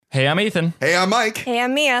Hey, I'm Ethan. Hey, I'm Mike. Hey,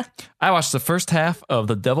 I'm Mia. I watched the first half of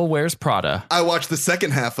The Devil Wears Prada. I watched the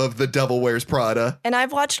second half of The Devil Wears Prada. And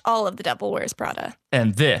I've watched all of The Devil Wears Prada.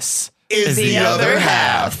 And this is the other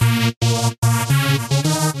half.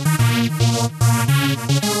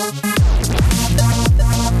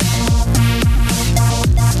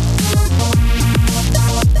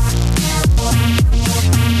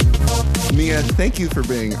 Mia, thank you for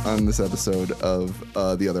being on this episode of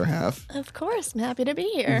The Other Half. Of course, I'm happy to be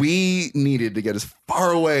here. We needed to get as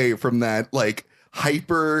far away from that, like,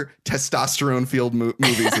 hyper testosterone-filled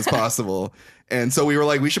movies as possible. And so we were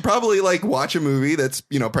like, we should probably, like, watch a movie that's,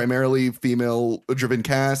 you know, primarily female-driven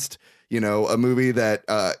cast, you know, a movie that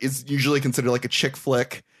is usually considered like a chick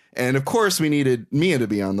flick. And, of course, we needed Mia to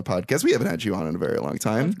be on the podcast. We haven't had you on in a very long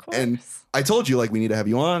time. Of course. And I told you, like, we need to have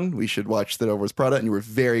you on. We should watch The Devil Wears Prada, and you were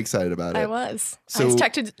very excited about it. I was. So, I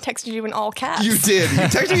texted you in all caps. You did. You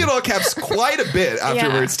texted me in all caps quite a bit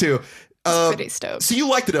afterwards, too. Pretty stoked. So you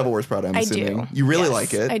like The Devil Wears Prada, I'm assuming. Do. You really Yes,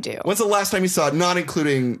 like it? I do. When's the last time you saw it, not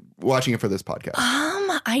including watching it for this podcast?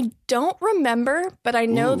 I don't remember, but I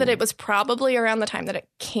know that it was probably around the time that it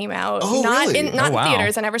came out. Oh, not really? in wow.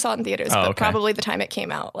 theaters. I never saw it in theaters, but okay. probably the time it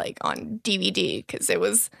came out, like on DVD, because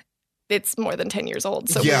it's more than 10 years old.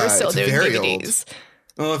 So Yeah, we were still it's doing very DVDs.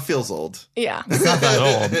 Oh, it feels old. Yeah. It's not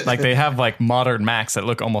that old. Like, they have, like, modern Macs that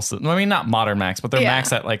look almost... I mean, not modern Macs, but they're Macs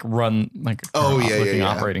that, like, run, like, looking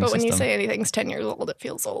operating But when system. you say anything's 10 years old, it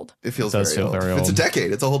feels old. It feels does very feel old. very It's a old.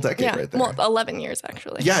 decade. It's a whole decade Yeah. right there. Well, 11 years,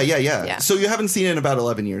 actually. Yeah. So you haven't seen it in about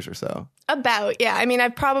 11 years or so. About, yeah. I mean,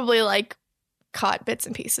 I've probably, like, caught bits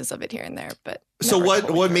and pieces of it here and there, but... So never what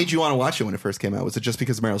totally made you want to watch it when it first came out? Was it just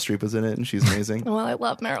because Meryl Streep was in it and she's amazing? Well, I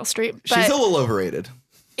love Meryl Streep, but... She's a little overrated.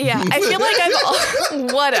 Yeah, I feel like I'm...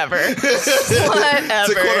 Whatever.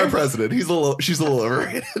 To quote our president, she's a little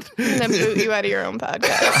overrated. And then boot you out of your own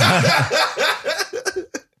podcast.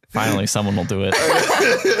 Finally, someone will do it.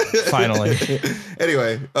 Finally.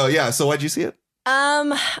 Anyway, so why'd you see it?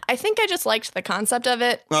 I think I just liked the concept of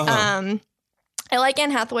it. Uh-huh. I like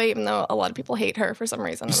Anne Hathaway, even though a lot of people hate her for some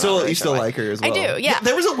reason. You still like her as well. I do, yeah.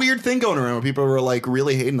 There was a weird thing going around where people were like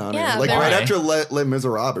really hating on Yeah, her. Like there right was. after Les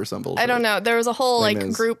Miserables or something. I don't know. There was a whole Les like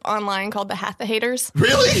Mis. group online called the Hatha-Haters.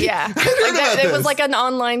 Really? Yeah. I heard about It this. was like an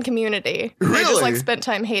online community. They just Really? like spent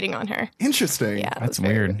time hating on her. Interesting. Yeah. That's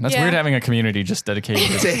weird. That's weird having a community just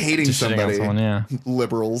dedicated To hating to shitting on somebody. someone, yeah.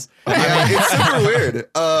 Liberals. Yeah, it's super weird.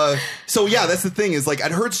 So yeah, that's the thing is like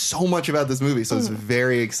I'd heard so much about this movie, so I was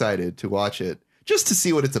very excited to watch it just to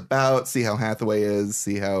see what it's about, see how Hathaway is,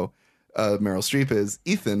 see how Meryl Streep is.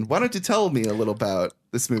 Ethan, why don't you tell me a little about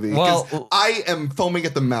this movie? Because Well- I am foaming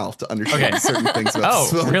at the mouth to understand certain things about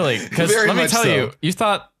this Oh, film. really? Because Very let me much tell so. you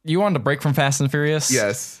thought you wanted to break from Fast and Furious?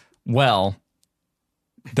 Yes. Well,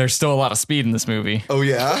 there's still a lot of speed in this movie. Oh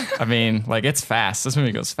yeah. I mean, like, it's fast. This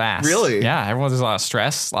movie goes fast. Really? Yeah, there's a lot of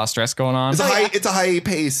stress going on. It's a high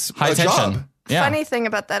pace High tension. job. Yeah. Funny thing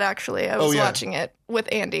about that, actually, I was yeah. watching it with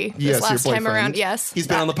Andy this Yes, your last time boyfriend. around. Yes. He's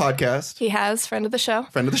been on the podcast. He has, friend of the show.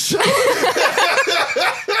 Friend of the show.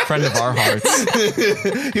 Friend of our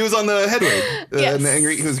hearts. He was on the Hedwig. Yes. And the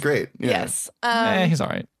Angry. He was great. Yeah. Yes. He's all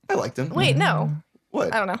right. I liked him. Wait, no.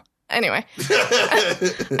 What? I don't know. Anyway,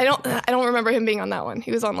 I don't remember him being on that one.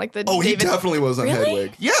 He was on like the. Oh, he David... definitely was on Really?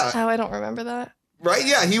 Hedwig. Yeah. Oh, I don't remember that. Right?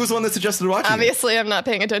 Yeah, he was the one that suggested watching Obviously, I'm not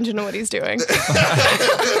paying attention to what he's doing.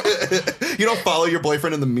 it. You don't follow your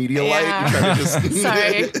boyfriend in the media light. Yeah. You try to just...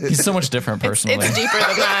 Sorry. He's so much different personally. It's deeper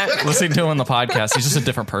than that. Listening to him on the podcast, he's just a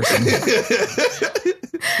different person.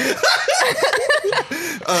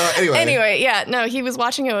 Anyway. Yeah, no, he was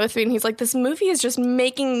watching it with me, and he's like, "This movie is just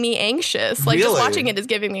making me anxious. Like, Really? just watching it is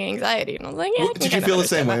giving me anxiety." And I was like, "Yeah." I can Did you kind of feel the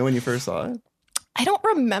same understand way that. when you first saw it? I don't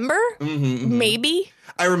remember. Maybe.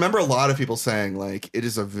 I remember a lot of people saying, like, it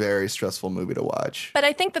is a very stressful movie to watch. But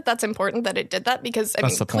I think that that's important that it did that because, I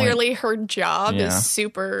That's mean, the point. clearly her job Yeah. is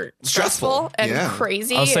super Stressful. stressful and Yeah.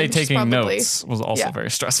 crazy. I'll say and she's taking probably- notes was also Yeah.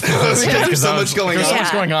 very stressful. There's Because so much going There's so on.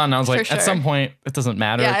 much going on. And I was like, For at sure. some point, it doesn't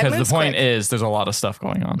matter Yeah, it because the moves point quick. is there's a lot of stuff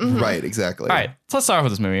going on. Right, exactly. All right, so let's start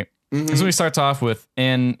with this movie. This movie starts off with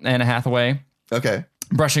Anne Hathaway Okay.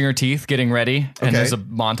 brushing her teeth, getting ready, and Okay. there's a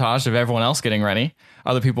montage of everyone else getting ready.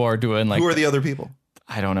 Other people are doing like Who are the other people?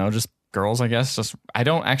 I don't know, just girls, I guess. Just I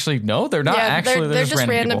don't actually know. They're not actually. they're just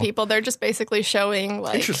random people. They're just basically showing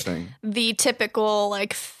like Interesting. the typical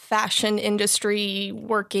like fashion industry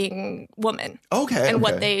working woman Okay. and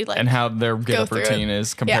what okay. they like And how their get up through it. routine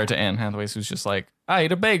is compared to Anne Hathaway's, who's just like, I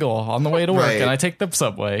eat a bagel on the way to work Right. and I take the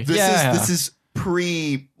subway. This yeah. is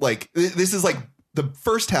this is like the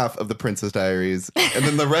first half of the Princess Diaries, and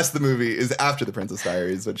then the rest of the movie is after the Princess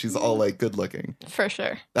Diaries, when she's all like good looking. For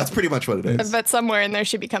sure. That's pretty much what it is. But somewhere in there,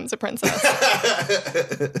 she becomes a princess.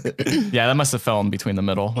 Yeah, that must have fell in between the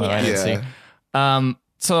middle. Yeah. I didn't see.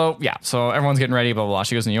 So everyone's getting ready, blah, blah, blah.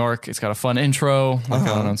 She goes to New York. It's got a fun intro. Like, I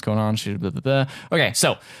don't know what's going on. She blah, blah, blah. Okay,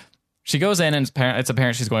 so she goes in and it's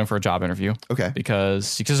apparent she's going for a job interview. Okay.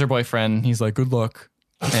 Because she kisses her boyfriend. He's like, good luck.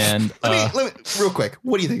 And let me, real quick,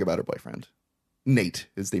 what do you think about her boyfriend? Nate.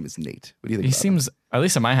 His name is Nate. What do you think? He seems, at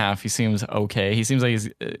least in my half, he seems okay. He seems like he's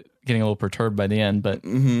getting a little perturbed by the end, but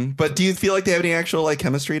but do you feel like they have any actual like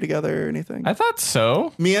chemistry together or anything? I thought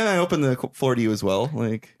so. Mia, I open the floor to you as well.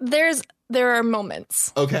 Like, there are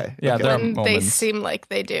moments. Okay. Yeah, okay. there are When moments. they seem like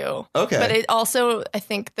they do. Okay. But it also, I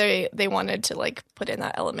think they wanted to like put in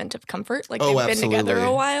that element of comfort. Like they've absolutely. been together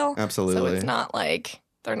a while. Absolutely. So it's not like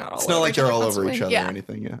they're not all It's over not like they're all over constantly. each other or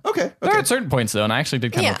anything. Yeah. Okay. There are at certain points though, and I actually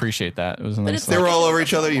did kind of appreciate that. It was a nice. They were all over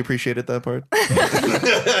each other. You appreciated that part?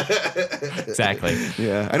 Exactly.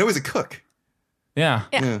 Yeah. I know he's a cook. Yeah.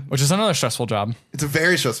 Which is another stressful job. It's a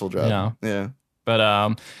very stressful job. Yeah. Yeah.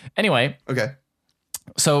 But anyway. Okay.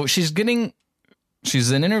 So she's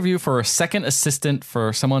an interview for a second assistant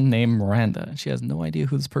for someone named Miranda. She has no idea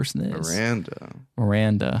who this person is.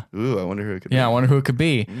 Miranda. Ooh, I wonder who it could be. Yeah, I wonder who it could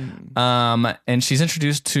be. And she's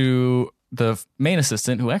introduced to the main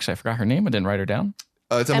assistant, who actually I forgot her name. I didn't write her down.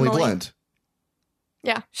 It's Emily Blunt.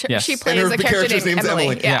 Yeah, Yes. she plays And her a character character's named name's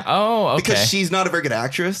Emily. Yeah. Oh, okay. Because she's not a very good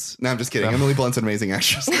actress. No, I'm just kidding. Oh. Emily Blunt's an amazing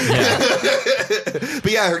actress. Yeah.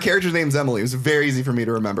 But yeah, her character's name's Emily. It was very easy for me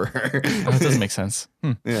to remember her. That doesn't make sense.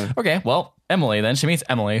 Yeah. Okay, well, Emily then. She meets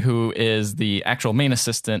Emily, who is the actual main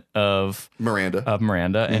assistant of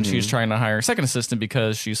Miranda. And she's trying to hire a second assistant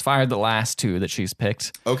because she's fired the last two that she's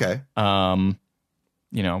picked. Okay.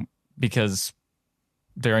 Because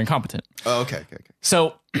they're incompetent. Oh, okay.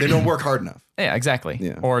 So they don't work hard enough. Yeah, exactly.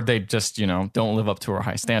 Yeah. Or they just, don't live up to her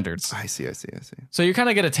high standards. I see. So you kind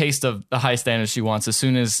of get a taste of the high standards she wants as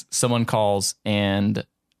soon as someone calls and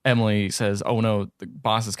Emily says, oh no, the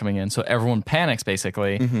boss is coming in. So everyone panics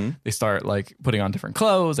basically. They start like putting on different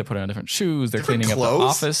clothes. They put on different shoes. They're cleaning up the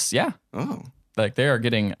office. Yeah. Oh. Like they're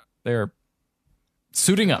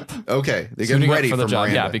suiting up. Okay. They're getting ready for the job.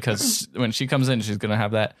 Miranda. Yeah, because when she comes in, she's going to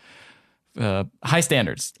have that high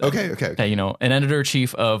standards. Okay. An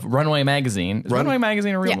editor-chief of Runway Magazine. Is Runway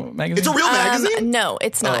Magazine a real magazine? It's a real magazine? No,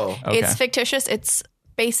 it's not. Oh. Okay. It's fictitious. It's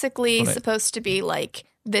basically supposed to be like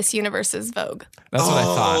this universe's Vogue. That's what I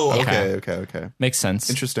thought. Okay. Makes sense.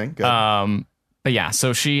 Interesting. Good. But yeah,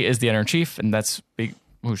 so she is the editor-in-chief, and that's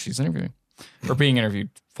who she's interviewing or being interviewed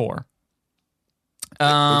for.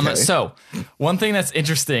 So one thing that's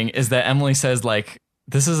interesting is that Emily says like,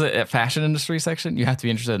 this is a fashion industry section. You have to be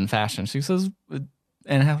interested in fashion. She says,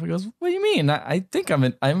 and Halfway goes, what do you mean? I think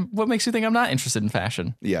I'm what makes you think I'm not interested in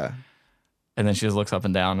fashion? Yeah. And then she just looks up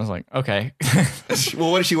and down and is like, okay.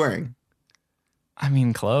 Well, what is she wearing? I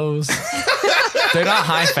mean, clothes. They're not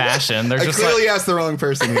high fashion. They're just clearly asked the wrong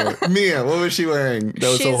person here. Mia, what was she wearing? That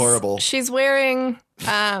was so horrible. She's wearing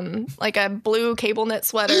like a blue cable knit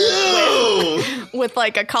sweater with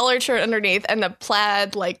like a collared shirt underneath and a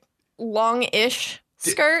plaid like long-ish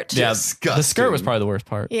skirt. Yeah, disgusting. The skirt was probably the worst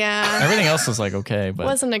part. Yeah. Everything else was like okay, but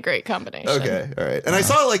wasn't a great combination. Okay, all right. And I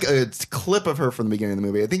saw like a clip of her from the beginning of the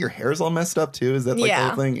movie. I think her hair's all messed up too. Is that like the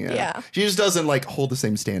whole thing? Yeah. She just doesn't like hold the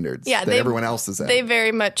same standards that everyone else is at. They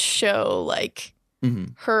very much show like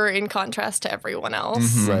her in contrast to everyone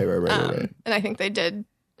else. Right. And I think they did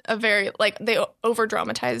a very like they over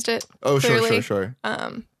dramatized it. Oh, clearly. sure.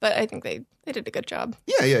 But I think they did a good job.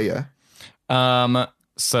 Yeah.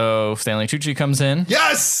 So Stanley Tucci comes in.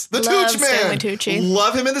 Yes, the Love Tooch Man. Stanley Tucci.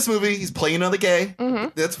 Love him in this movie. He's playing another gay.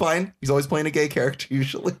 That's fine. He's always playing a gay character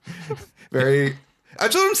usually. Very.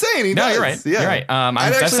 That's what I'm saying. He does. You're right. Yeah. You're right.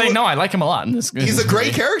 I'm saying no. I like him a lot in this. He's a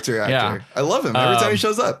great character actor. Yeah. I love him every time he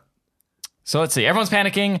shows up. So let's see. Everyone's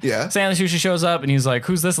panicking. Yeah. Stanley Tucci shows up and he's like,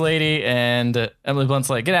 "Who's this lady?" And Emily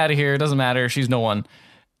Blunt's like, "Get out of here. It doesn't matter. She's no one."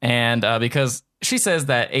 And because she says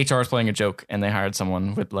that HR is playing a joke and they hired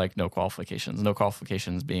someone with like no qualifications. No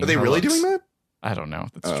qualifications being. Are they really doing that? I don't know.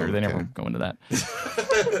 That's true. They never go into that.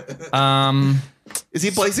 Is he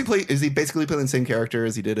basically playing the same character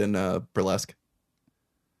as he did in Burlesque?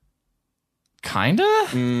 Kinda?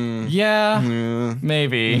 Yeah.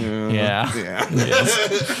 Maybe. Yeah. Yes.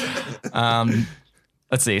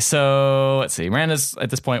 Let's see. Miranda's at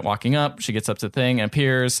this point walking up. She gets up to the thing and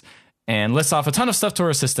appears and lists off a ton of stuff to her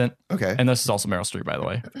assistant. Okay. And this is also Meryl Streep, by the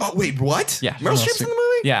way. Oh, wait, what? Yeah. Meryl Streep's in the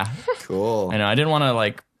movie? Yeah. Cool. I know. I didn't want to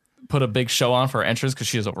like put a big show on for her entrance because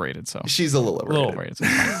she is overrated. So she's a little overrated. So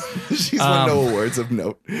she's won no awards of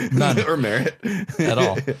note or merit at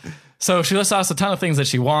all. So she lists off a ton of things that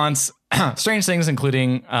she wants. Strange things,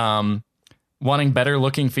 including wanting better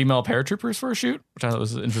looking female paratroopers for a shoot, which I thought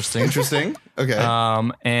was interesting. Interesting. Okay.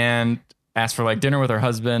 And asked for like dinner with her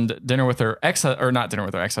husband, dinner with her not dinner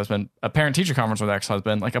with her ex-husband, a parent-teacher conference with her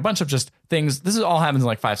ex-husband, like a bunch of just things. This is all happens in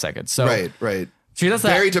like 5 seconds. So right. She does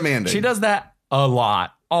that. Very demanding. She does that a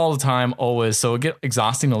lot, all the time, always. So it get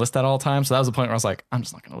exhausting to list that all the time. So that was the point where I was like, I'm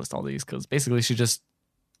just not going to list all these because basically she just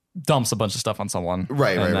dumps a bunch of stuff on someone.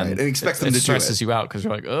 Right. And expects them to do it. It stresses you out because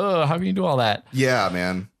you're like, oh, how can you do all that? Yeah,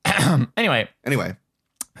 man. Anyway.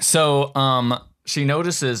 So she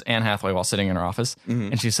notices Anne Hathaway while sitting in her office,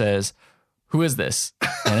 and she says, "Who is this?"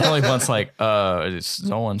 And Emily Blunt's like, "It's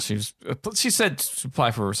no one." She said to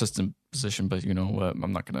apply for her assistant position, but you know what?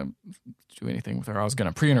 I'm not gonna do anything with her. I was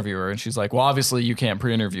gonna pre-interview her, and she's like, "Well, obviously you can't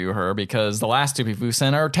pre-interview her because the last 2 people who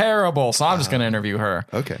sent are terrible. So I'm just gonna interview her."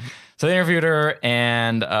 Okay. So they interviewed her,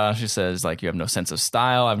 and she says, like, you have no sense of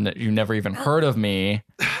style. You never even heard of me.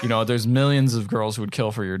 You know, there's millions of girls who would kill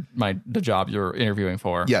for the job you're interviewing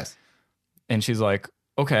for. Yes. And she's like,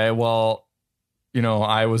 okay, well, you know,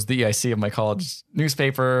 I was the EIC of my college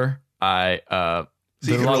newspaper. So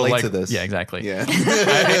you can relate to this. Yeah, exactly. Yeah.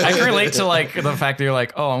 I can relate to like the fact that you're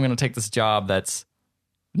like, oh, I'm going to take this job that's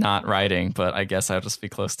not writing, but I guess I'll just be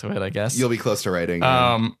close to it, I guess. You'll be close to writing.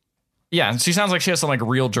 Yeah, and she sounds like she has some like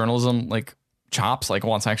real journalism like chops, like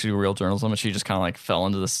wants to actually do real journalism, and she just kind of like fell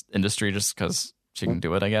into this industry just because she can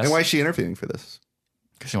do it, I guess. And why is she interviewing for this?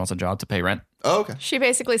 Because she wants a job to pay rent. Oh, okay. She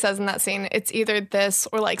basically says in that scene, it's either this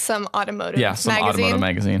or like some automotive automotive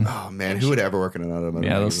magazine. Oh man, who would ever work in an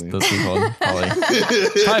automotive magazine? Those people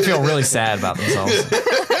probably feel really sad about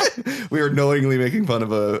themselves. We are knowingly making fun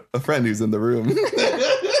of a friend who's in the room.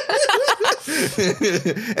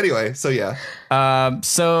 Anyway, so yeah.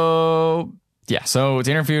 So it's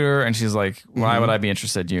interviewed her, and she's like, why would I be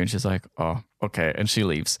interested in you? And she's like, oh, okay. And she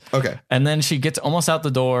leaves. Okay. And then she gets almost out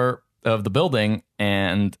the door of the building,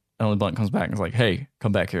 and Emily Blunt comes back and is like, hey,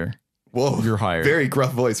 come back here. Whoa. You're hired. Very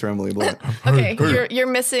gruff voice for Emily Blunt. Okay. You're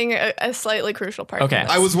missing a slightly crucial part. Okay.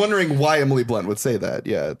 I was wondering why Emily Blunt would say that.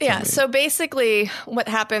 Yeah. Yeah. So basically what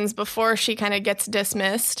happens before she kind of gets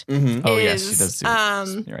dismissed Oh, yes. She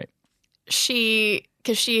does do you're right.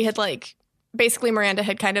 Because she had like, basically Miranda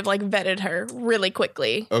had kind of like vetted her really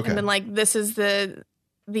quickly. Okay. And then like, this is the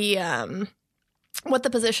what the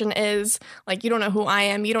position is. Like, you don't know who I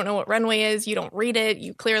am. You don't know what runway is. You don't read it.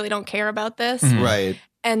 You clearly don't care about this. Right.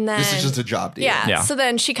 And then this is just a job deal. Yeah. So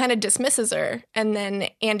then she kind of dismisses her. And then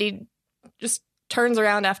Andy just turns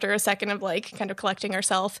around after a second of like kind of collecting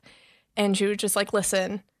herself. And she was just like,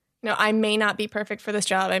 listen, you know, I may not be perfect for this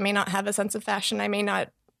job. I may not have a sense of fashion. I may not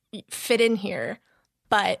fit in here,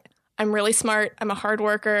 but I'm really smart. I'm a hard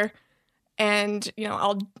worker. And,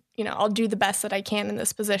 I'll do the best that I can in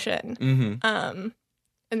this position.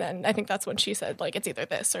 And then I think that's when she said, like, it's either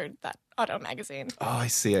this or that Auto magazine. Oh, I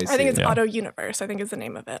see. I think it's Auto Universe, I think is the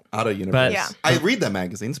name of it. Auto Universe. Yeah. I read that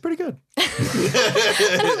magazine. It's pretty good.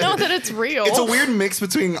 I don't know that it's real. It's a weird mix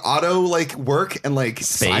between auto, like, work and, like,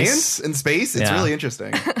 science and space. It's really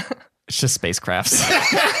interesting. It's just spacecrafts.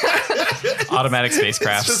 Automatic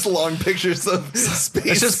spacecrafts. It's just long pictures of space.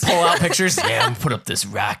 Let's just pull out pictures. Yeah, I'm put up this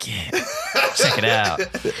rocket. Check it out.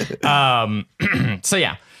 So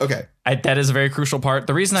yeah. Okay. That is a very crucial part.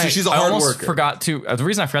 The reason she's a hard worker. The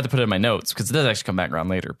reason I forgot to put it in my notes, because it does actually come back around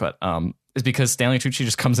later, but is because Stanley Tucci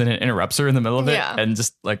just comes in and interrupts her in the middle of it, and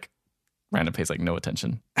just like Miranda pays like no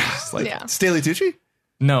attention. Like, Stanley Tucci?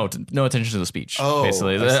 No attention to the speech. Oh,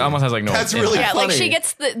 basically, it almost has like no. That's really funny. Like she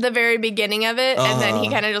gets the very beginning of it, and then he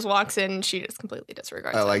kind of just walks in, and she just completely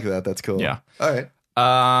disregards. I like that. That's cool. Yeah. All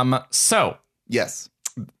right. So yes.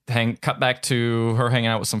 Cut back to her hanging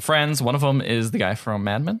out with some friends. One of them is the guy from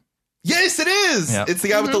Mad Men. Yes, it is. Yep. It's the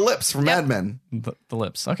guy with the lips from Mad Men. The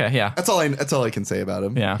lips. Okay, yeah. That's all I can say about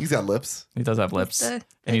him. Yeah, he's got lips. He does have lips, and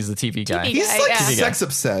he's the TV guy. He's like sex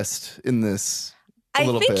obsessed in this. I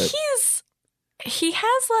think he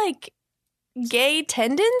has like gay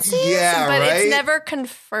tendencies, but right? it's never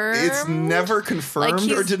confirmed. It's never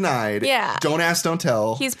confirmed or denied. Yeah. Don't ask, don't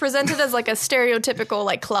tell. He's presented as like a stereotypical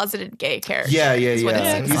like closeted gay character. Yeah.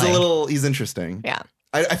 He's interesting. Yeah.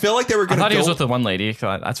 I feel like they were going to. I thought he was with the one lady.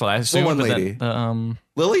 That's what I assumed. One lady.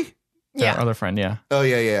 Lily? Yeah. Other friend. Yeah. Oh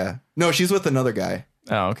yeah. No, she's with another guy.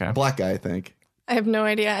 Oh, okay. Black guy, I think. I have no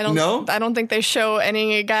idea. I don't think they show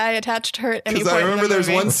any guy attached to her at any point. Because I remember there's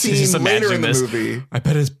one scene later in the movie. I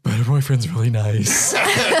bet his boyfriend's really nice.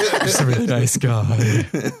 He's a really nice guy,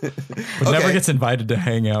 but never gets invited to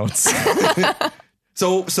hangouts.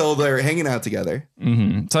 So they're hanging out together.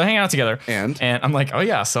 Mm-hmm. So they hang out together, and I'm like, oh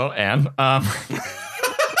yeah. So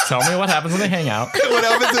so Tell me what happens when they hang out. What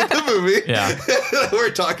happens in the movie? Yeah. that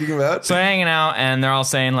we're talking about. So they're hanging out, and they're all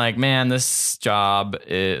saying, like, man, this job,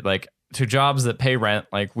 like, to jobs that pay rent,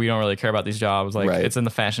 like, we don't really care about these jobs. Like, it's in the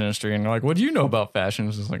fashion industry. And they're like, what do you know about fashion?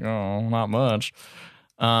 It's just like, oh, not much.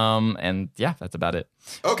 And yeah, that's about it.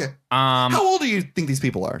 Okay. How old do you think these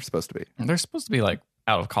people are supposed to be? They're supposed to be, like,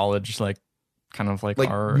 out of college, like, kind of like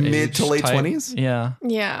our mid to late 20s.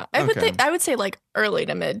 Yeah, I would say like early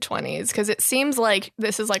to mid 20s, because it seems like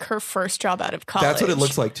this is like her first job out of college. That's what it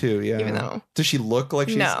looks like too. Yeah. Even though, does she look like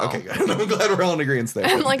she's no? Okay, good. I'm glad we're all in agreement there.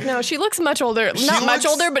 I'm like, no, she looks much older. Not much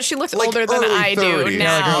older, but she looks like older than I 30s. do Yeah,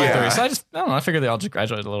 now. like early 30s. So I don't know. I figured they all just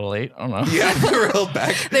graduated a little late. I don't know. Yeah, they were held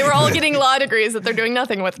back. They were all getting law degrees that they're doing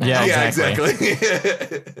nothing with now. Yeah, exactly.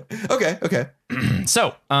 Okay.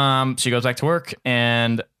 So, she goes back to work,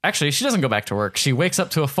 and actually, she doesn't go back to work. She wakes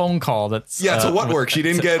up to a phone call that's... so what work? She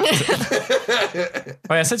didn't get...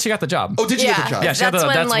 Oh, I said she got the job. Oh, did she get the job? Yeah, that's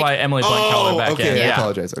why Emily Blunt called her back in. I Yeah.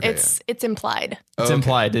 apologize. Okay, It's implied. It's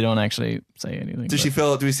implied. They don't actually say anything.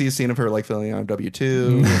 Do we see a scene of her like filling out a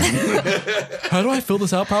W-2? How do I fill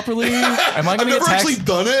this out properly? Am I going to get I've never taxed? actually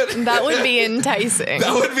done it. That would be enticing.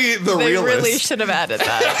 That would be the They realest. really should have added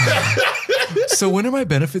that. So when are my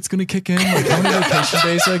benefits going to kick in? Like, how many vacation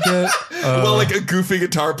days I get? Well, like a goofy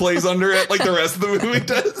guitar plays under it, like the rest of the movie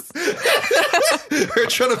does. Her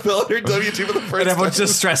trying to fill out her W-2 for the first And everyone's time.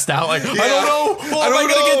 just stressed out. Like, I don't know. Oh, am I don't going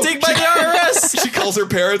to know. get dinged by the IRS? She calls her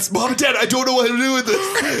parents, Mom and Dad, I don't know what to do with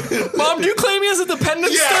this. Mom, do you claim me as a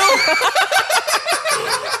dependent still?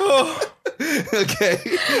 Okay.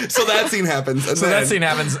 So that scene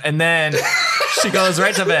happens. And then she goes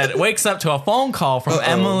right to bed, wakes up to a phone call from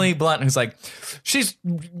Emily Blunt, who's like, she's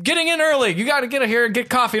getting in early. You got to get her here and get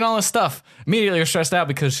coffee and all this stuff. Immediately you're stressed out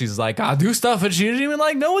because she's like, I do stuff, and she didn't even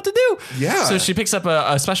like know what to do. Yeah. So she picks up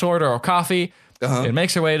a special order of coffee and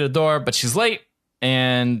makes her way to the door, but she's late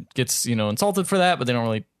and gets, insulted for that, but they don't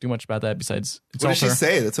really do much about that besides insult What did she her.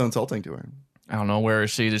 say that's so insulting to her? I don't know. Where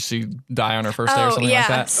is she? Did she die on her first day or something like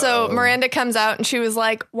that? So Miranda comes out and she was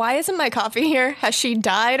like, why isn't my coffee here? Has she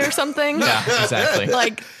died or something? Yeah, exactly.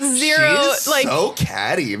 Like zero. She's like so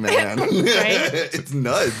catty, man. It's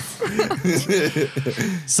nuts.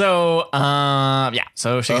 So,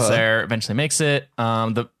 so she gets there, eventually makes it.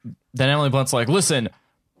 Then Emily Blunt's like, listen,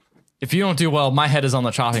 if you don't do well, my head is on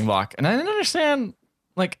the chopping block. And I didn't understand.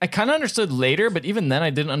 Like, I kind of understood later, but even then I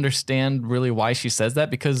didn't understand really why she says that,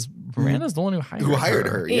 because Miranda's the one who hired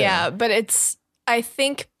her. Yeah, but it's, I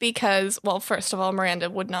think because, well, first of all, Miranda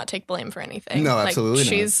would not take blame for anything. No, absolutely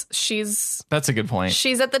not. She's That's a good point.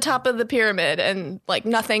 She's at the top of the pyramid, and like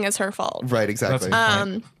nothing is her fault. Right, exactly.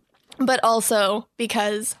 But also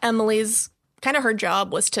because Emily's kind of her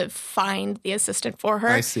job was to find the assistant for her.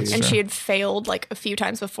 I see. And she had failed like a few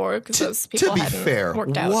times before because those people to be hadn't fair,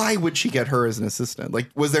 worked out. why would she get her as an assistant? Like,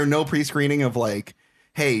 was there no pre-screening of like,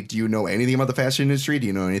 hey, do you know anything about the fashion industry? Do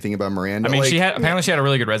you know anything about Miranda? I mean, like, apparently she had a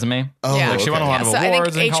really good resume. Oh, Yeah. Like, she won a lot of So I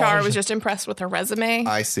awards. think in HR college. was just impressed with her resume.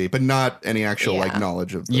 I see, but not any actual like Yeah.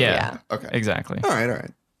 knowledge of the Yeah. Okay. Exactly. All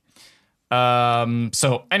right.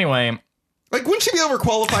 So anyway, Like, wouldn't she be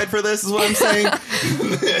overqualified for this, is what I'm saying?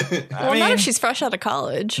 Well, not if she's fresh out of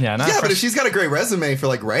college. yeah, not Yeah, but fresh- if she's got a great resume for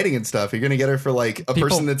like writing and stuff, you're going to get her for like a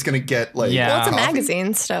person that's going to get like. Yeah. Well, it's a coffee?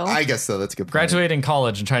 magazine still. I guess so. That's a good point. graduating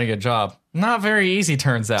college and trying to get a job. Not very easy,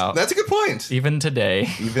 turns out. That's a good point. Even today.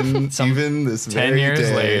 Even this 10 very years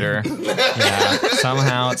day. later. Yeah,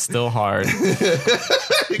 somehow it's still hard.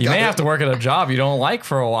 You may have to work at a job you don't like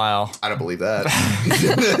for a while. I don't believe that.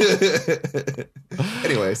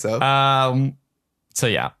 Anyway, so. So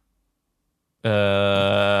yeah.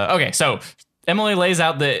 Okay, so Emily lays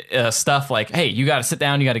out the stuff like, hey, you got to sit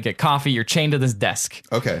down, you got to get coffee, you're chained to this desk.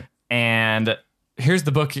 Okay. And here's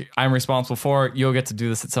the book I'm responsible for. You'll get to do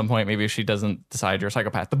this at some point. Maybe if she doesn't decide you're a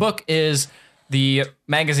psychopath. The book is the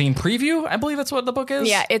magazine preview. I believe that's what the book is.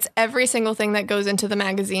 Yeah, it's every single thing that goes into the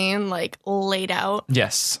magazine, like laid out.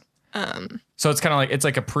 Yes. So it's kind of like, it's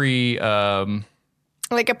like a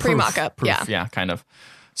Like a pre-mock-up. proof, Yeah. Yeah, kind of.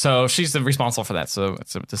 So she's responsible for that. So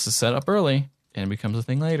this is set up early and becomes a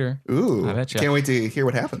thing later. Ooh. I betcha. Can't wait to hear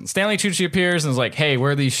what happens. Stanley Tucci appears and is like, hey,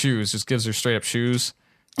 where are these shoes? Just gives her straight up shoes.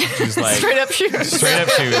 She's like, Straight up shoes. straight up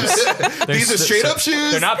shoes. These are straight up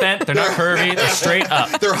shoes. They're not bent. They're not curvy. They're straight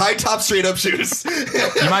up. They're high top straight up shoes.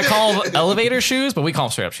 You might call them elevator shoes, but we call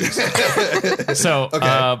them straight up shoes. So,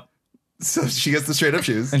 Okay. So she gets the straight up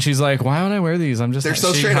shoes. and she's like, why would I wear these? They're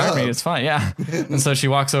so she straight hired up. me. It's fine. Yeah. And so she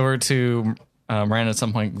walks over to Miranda at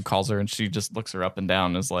some point and calls her, and she just looks her up and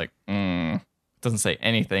down and is like, doesn't say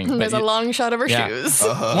anything. But There's a long shot of her Yeah. shoes.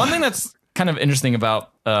 One thing that's kind of interesting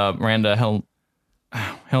about Miranda Helen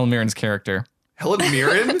Mirren's character. Helen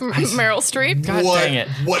Mirren? Meryl Streep. God dang it.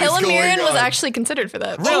 What Helen is going Mirren was on? actually considered for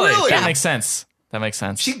that. Really? really? That makes sense. That makes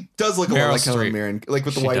sense. She does look a Meryl lot like Helen Streep. Mirren, like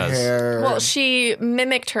with the She white does. hair. Well, she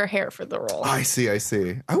mimicked her hair for the role. I see. I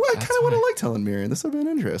kind of would have liked Helen Mirren. This would have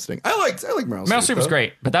been interesting. I like Meryl Streep. Meryl Streep was though.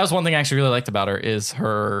 great, but that was one thing I actually really liked about her is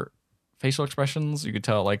her facial expressions. You could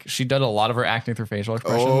tell like she did a lot of her acting through facial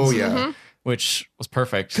expressions. Oh yeah, which was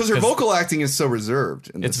perfect because her vocal acting is so reserved.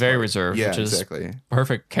 In It's this very part. reserved, Yeah, which is exactly.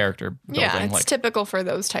 perfect character building. Yeah, it's like, typical for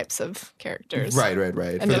those types of characters. Right.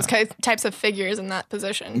 And those types of figures in that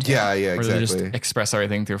position. too. Yeah, where exactly. they just express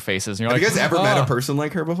everything through faces. And you're Have like, you guys ever met "Oh." a person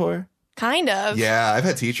like her before? Kind of. Yeah, I've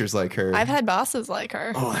had teachers like her. I've had bosses like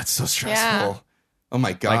her. Oh, that's so stressful. Yeah. Oh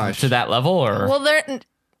my gosh. Like, to that level, or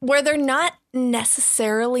Well, they're not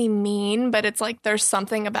necessarily mean, but it's like there's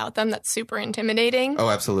something about them that's super intimidating. Oh,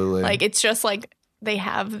 absolutely. Like it's just like they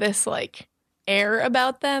have this like air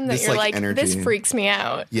about them that This, you're like, like, this energy. freaks me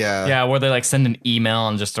out. yeah. yeah, where they like send an email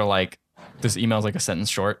and just are like, this email is like a sentence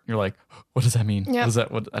short. You're like, what does that mean? Yeah. What is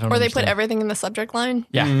that? What I don't. Or they understand. put everything in the subject line.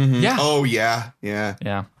 Yeah, Mhm. yeah, Oh yeah. Yeah.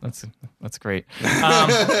 yeah. That's great. So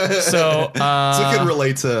So it could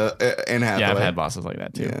relate to Anne Hathaway. yeah, I've had bosses like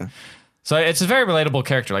that too. Yeah. So it's a very relatable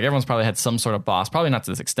character. Like everyone's probably had some sort of boss, probably not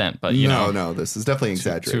to this extent, but you know, No, this is definitely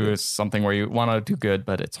to exaggerated. something where you want to do good,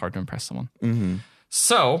 but it's hard to impress someone. Mm-hmm.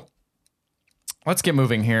 So let's get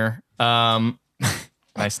moving here.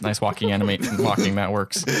 Nice walking walking that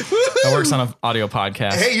works. That works on an audio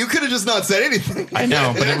podcast. Hey, you could have just not said anything. I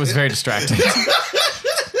know, but it was very distracting.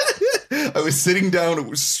 I was sitting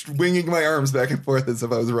down, swinging my arms back and forth as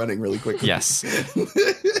if I was running really quickly. Yes.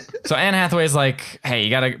 So Anne Hathaway's like, hey, you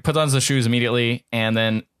got to put on the shoes immediately. And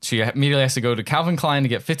then she immediately has to go to Calvin Klein to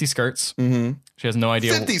get 50 skirts. Mm-hmm. She has no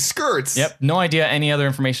idea. 50 skirts? Yep. No idea any other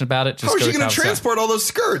information about it. Just How is go she to going to Calvin Klein. transport all those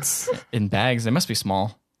skirts? In bags. They must be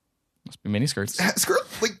small. Must be mini skirts. Skirt,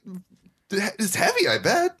 like, it's heavy, I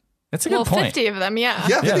bet. That's a good point. 50 of them, yeah.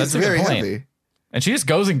 Yeah, Yeah, it's that's a good very point. heavy. And she just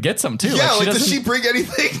goes and gets them too. Yeah, like, does doesn't- she bring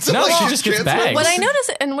anything to No, like she just gets transport? bags. What I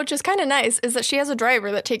noticed, and which is kind of nice, is that she has a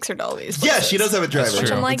driver that takes her to all these places. Yeah, she does have a driver. That's Which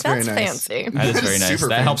true. I'm like, very that's nice. fancy. That is very nice. super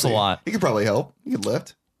That helps a fancy. lot. He could probably help. He could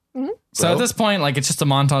lift. So Bro. at this point, like it's just a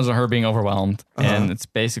montage of her being overwhelmed, Uh-huh. and it's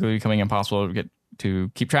basically becoming impossible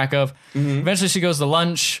to keep track of. Mm-hmm. Eventually, she goes to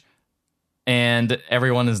lunch, and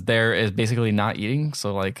everyone is basically not eating.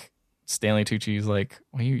 So like Stanley Tucci's like,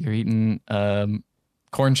 well, you're eating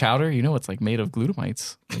corn chowder. You know, it's like made of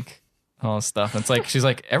glutamites, like all this stuff. And it's like she's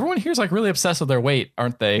like, everyone here's like really obsessed with their weight,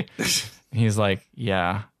 aren't they? And he's like,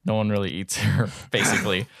 yeah, no one really eats here,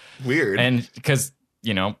 basically, Weird. and because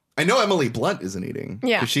you know. I know Emily Blunt isn't eating.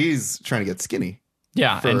 Yeah. 'cause she's trying to get skinny.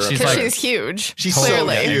 Yeah, For and a she's Because like, she's huge. She's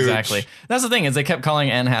clearly. so huge. exactly. That's the thing is they kept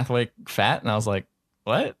calling Anne Hathaway fat, and I was like,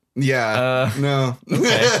 what? Yeah. No.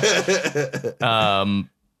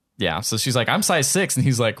 Yeah. So she's like, I'm size 6, and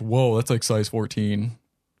he's like, whoa, that's like size 14.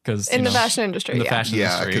 Because In the fashion industry, in the yeah. fashion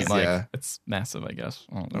Yeah, industry, 'cause, like yeah. it's massive, I guess.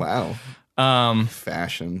 I don't know. Wow.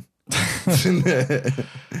 Fashion.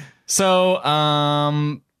 So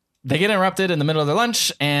they get interrupted in the middle of their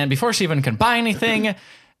lunch, and before she even can buy anything,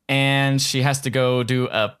 and she has to go do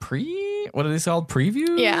a what are these called?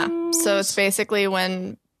 Preview? Yeah. So it's basically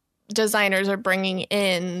when designers are bringing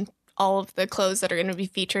in all of the clothes that are going to be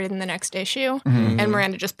featured in the next issue, and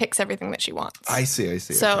Miranda just picks everything that she wants. I see.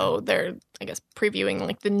 So they're, I guess, previewing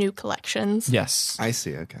like the new collections. Yes. I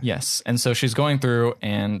see. Okay. Yes. And so she's going through,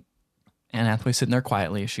 and Anne Hathaway's sitting there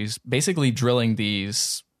quietly. She's basically drilling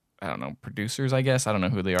these, I don't know, producers, I guess. I don't know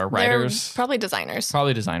who they are. Writers. They're probably designers.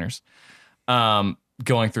 Probably designers.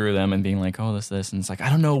 Going through them and being like, oh, this. And it's like, I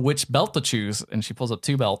don't know which belt to choose. And she pulls up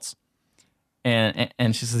 2 belts. And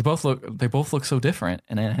she says, they both look so different.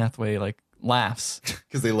 And Anne Hathaway like laughs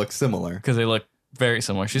Because they look similar. because they look very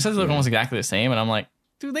similar. She says they look almost exactly the same. And I'm like,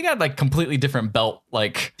 dude, they got like completely different belt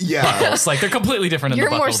Yeah. buckles. Like they're completely different in You're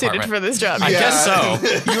the buckle more suited department. for this job. I guess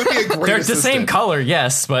so. You would be a great They're the same assistant. color,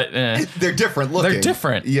 yes, but They're different looking. they're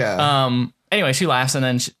different. Yeah. Anyway, she laughs, and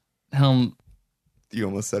then You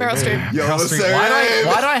almost said Meryl her name. Streep. You Meryl almost Streep, said her name.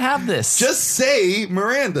 why do I have this? Just say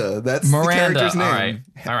Miranda. That's the Miranda. character's name.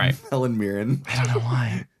 All right. Helen Mirren. I don't know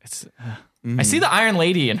why. It's. I see the Iron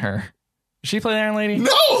Lady in her. Does she play the Iron Lady?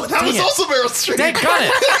 No, that was it. also Meryl Streep. Dang, got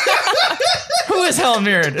it. Who is Helen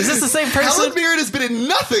Mirren? Is this the same person? Helen Mirren has been in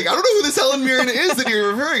nothing. I don't know who this Helen Mirren is that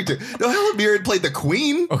you're referring to. No, Helen Mirren played the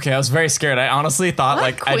Queen. Okay, I was very scared. I honestly thought What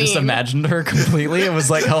I just queen? imagined her completely. It was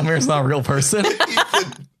like Helen Mirren's not a real person.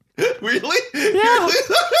 Really? Yeah.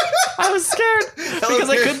 I was scared because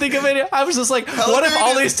I couldn't think of any. I was just like, what if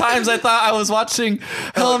all these times I thought I was watching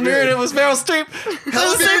Helen Mirren, it was Meryl Streep?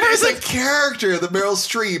 Helen Mirren is a character that Meryl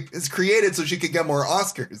Streep has created so she could get more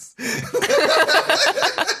Oscars.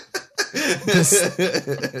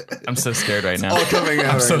 I'm so scared right now. All coming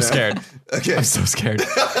out. I'm so right now. scared. Okay. I'm so scared.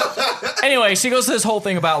 Anyway, she goes to this whole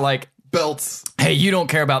thing about like belts. Hey, you don't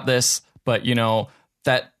care about this, but you know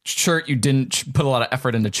that shirt you didn't put a lot of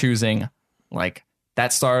effort into choosing. Like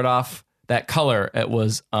that started off that color. It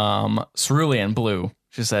was cerulean blue.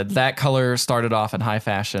 She said that color started off in high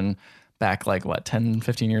fashion back like what 10,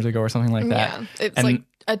 15 years ago or something like that. Yeah, it's like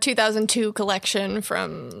a 2002 collection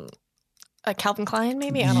from a Calvin Klein,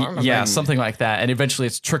 maybe? I don't remember. Yeah, something like that. And eventually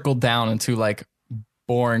it's trickled down into like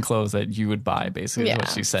boring clothes that you would buy, basically, is what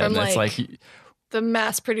she said. From and it's like the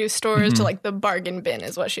mass-produced stores to like the bargain bin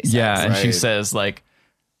is what she says. Yeah, and she says like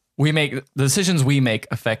we make the decisions we make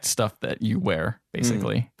affect stuff that you wear,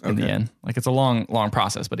 basically, in the end. Like it's a long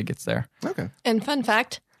process, but it gets there. Okay. And fun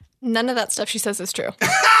fact, none of that stuff she says is true.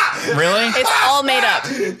 Really? It's all made up.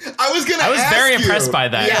 I was very impressed by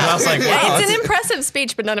that. Yeah. I was like, wow. It's an impressive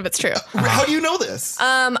speech, but none of it's true. How do you know this?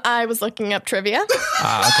 I was looking up trivia.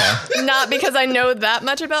 Okay. Not because I know that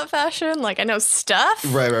much about fashion. Like I know stuff.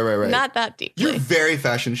 Right. Not that deeply. You're very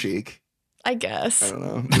fashion chic. I guess. I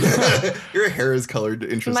don't know. Your hair is colored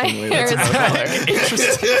interestingly. My hair is colored.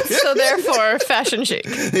 Interesting. So therefore, fashion chic.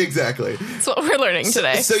 Exactly. That's what we're learning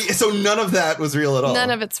today. So none of that was real at all. None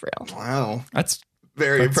of it's real. Wow. That's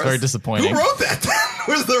very impressive. very disappointing. Who wrote that?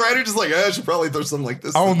 Was the writer just like, I should probably throw something like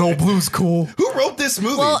this? Oh no, blue's cool. Who wrote this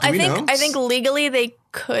movie? Well, Do we know? I think legally they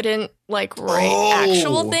couldn't like write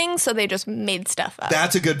actual things, so they just made stuff up.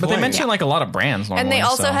 That's a good point. But they mentioned like a lot of brands normally. And they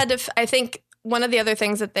also had to, I think one of the other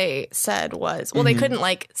things that they said was, well, they couldn't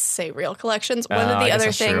like say real collections. One of the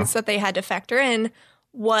other things that they had to factor in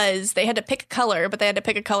was they had to pick a color, but they had to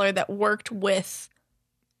pick a color that worked with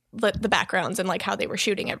the backgrounds and like how they were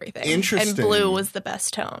shooting everything. Interesting. And blue was the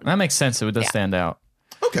best tone. That makes sense. It does stand out.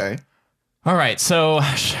 Okay. All right. So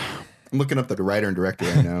I'm looking up the writer and director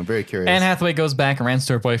right now. I'm very curious. Anne Hathaway goes back and rants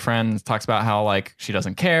to her boyfriend, talks about how like she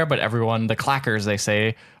doesn't care, but everyone, the clackers, they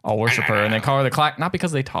say, all worship her, and they call her the clack, not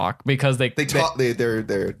because they talk, because they talk. They're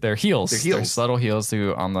heels. Their heels. Their subtle heels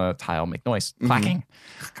do on the tile make noise, clacking.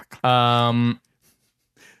 And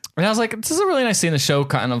I was like, this is a really nice scene in the show,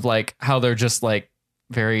 kind of like how they're just like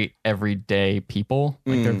very everyday people.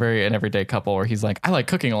 Like they're very an everyday couple where he's like, I like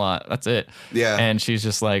cooking a lot. That's it. Yeah. And she's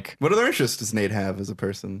just like, what other interests does Nate have as a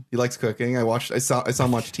person? He likes cooking. I saw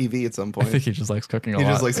him watch TV at some point. I think he just likes cooking a lot.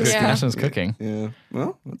 He just likes cooking. Yeah. Passion is cooking. Yeah.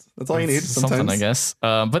 Well, that's all you need sometimes. Something, I guess.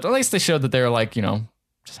 But at least they showed that they're like, you know,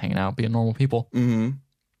 just hanging out, being normal people. Mm-hmm.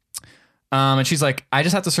 And she's like, I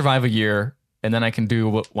just have to survive a year and then I can do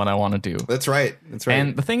what I want to do. That's right.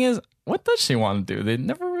 And the thing is, what does she want to do? They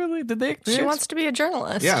never really, did they? She wants to be a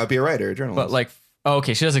journalist. Yeah, be a writer, a journalist. But like,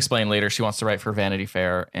 okay, she does explain later. She wants to write for Vanity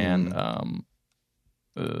Fair and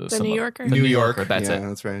The New Yorker. The New Yorker. That's yeah, it.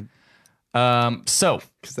 That's right. So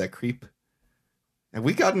because that creep. Have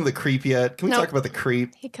we gotten to the creep yet? Can we talk about the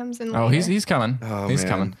creep? He comes in. Oh, later. he's coming. Oh, he's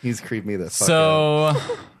man. coming. He's creeped me the fuck out.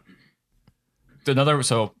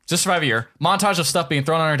 So just survive a year. Montage of stuff being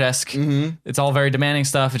thrown on her desk. Mm-hmm. It's all very demanding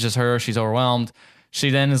stuff. It's just her. She's overwhelmed. She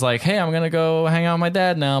then is like, hey, I'm going to go hang out with my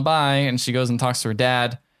dad now. Bye. And she goes and talks to her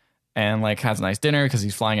dad and like has a nice dinner because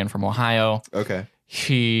he's flying in from Ohio. Okay.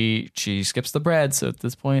 She skips the bread. So at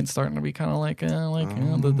this point, it's starting to be kind of like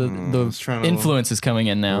the influence is coming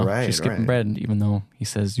in now. Right, She's skipping bread, even though he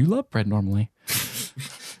says, you love bread normally.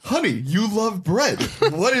 Honey, you love bread.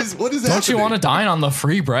 What is happening? Don't you want to dine on the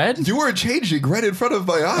free bread? You are changing right in front of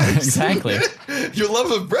my eyes. Exactly. Your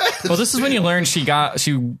love of bread. Well, this is when you learn she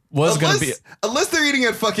was going to be. Unless they're eating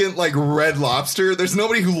at fucking like Red Lobster, there's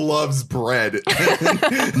nobody who loves bread.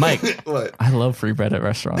 Mike, what? I love free bread at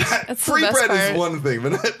restaurants. Free bread is one thing,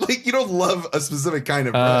 but not, like you don't love a specific kind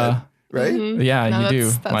of bread, right? Mm-hmm. Yeah, No, you do.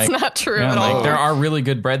 That's Mike. not true Yeah, at Mike, all. there are really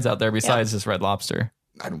good breads out there besides just Red Lobster.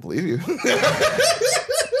 I don't believe you.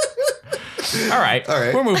 All right.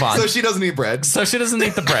 We'll move on. So she doesn't eat bread. So she doesn't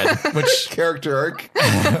eat the bread, which Character arc.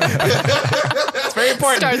 it's very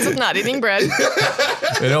important. Starts with not eating bread.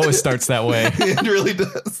 It always starts that way. It really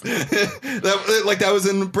does. That was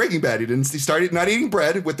in Breaking Bad. He started not eating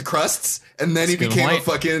bread with the crusts, and then he became a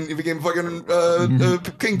fucking kingpin.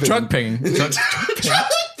 Drug ping.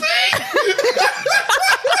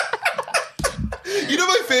 You know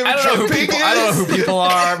my favorite I don't know who people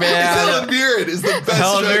are, man. Helen Mirren is the best.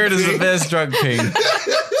 Helen Mirren is the best drug ping. Is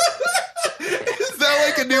that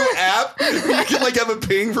like a new app where you can like have a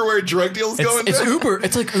ping for where drug deals going? It's Uber.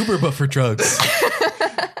 It's like Uber, but for drugs.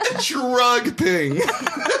 Drug ping.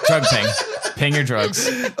 Drug ping. Ping your drugs.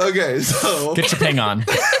 Okay, so Get your ping on.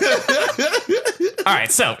 All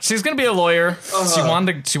right, so she's going to be a lawyer.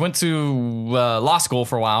 She went to law school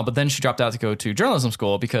for a while, but then she dropped out to go to journalism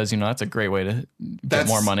school because, that's a great way to get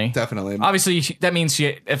more money. Definitely. Obviously, that means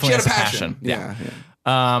she definitely has a passion. Yeah.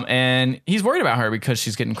 And he's worried about her because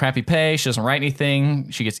she's getting crappy pay. She doesn't write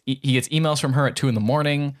anything. He gets emails from her at 2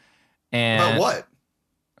 a.m. And about what?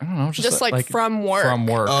 I don't know. Just like from work. From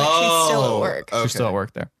work. She's still at work. Okay. She's still at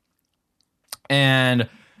work there. And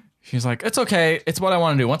she's like, it's okay. It's what I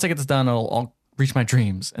want to do. Once I get this done, I'll reach my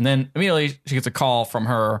dreams. And then immediately she gets a call from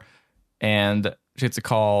her, and she gets a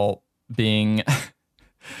call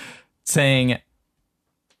saying,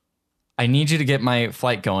 I need you to get my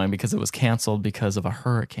flight going because it was canceled because of a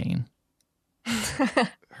hurricane.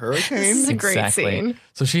 Hurricane? This is a great scene.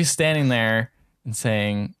 So she's standing there and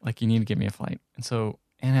saying, like, you need to get me a flight. And so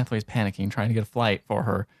Anne Hathaway's panicking, trying to get a flight for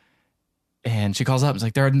her. And she calls up. It's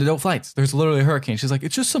like, there are no flights. There's literally a hurricane. She's like,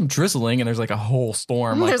 it's just some drizzling. And there's like a whole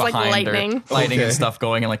storm like there's behind like lightning. her. Lightning and stuff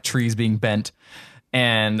going and like trees being bent.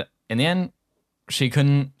 And in the end, she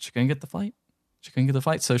couldn't get the flight. She couldn't get the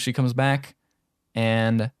flight. So she comes back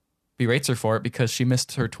and berates her for it because she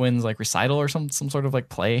missed her twins' like recital or some sort of like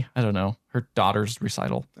play. I don't know. Her daughter's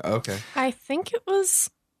recital. Okay. I think it was...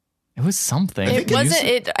 It was something. It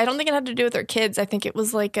wasn't. I don't think it had to do with her kids. I think it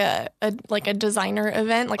was like a designer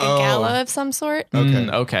event, like a gala of some sort.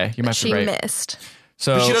 Okay. You might be right. She missed.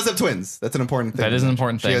 So but she does have twins. That's an important thing. That is an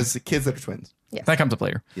important thing. She has kids that are twins. Yes. That comes up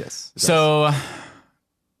later. Yes. So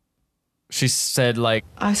she said, like,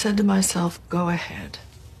 I said to myself, go ahead.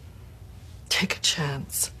 Take a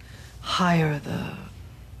chance. Hire the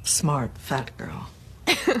smart fat girl.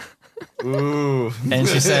 Ooh. and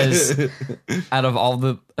she says, out of all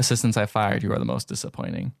the assistants I fired, you are the most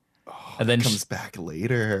disappointing. And then comes back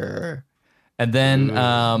later. And then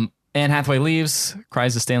Anne Hathaway leaves,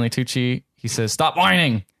 cries to Stanley Tucci. He says, stop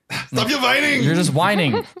whining. Stop your whining. You're just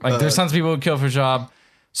whining. Like, there's tons of people who kill for a job.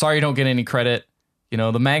 Sorry you don't get any credit.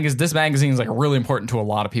 This magazine is like really important to a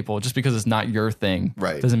lot of people. Just because it's not your thing,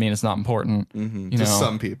 right, doesn't mean it's not important. To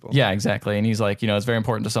some people. Yeah, exactly. And he's like, it's very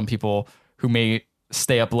important to some people who may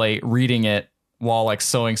stay up late reading it while like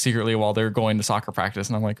sewing secretly while they're going to soccer practice.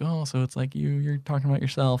 And I'm like, oh, so it's like you're talking about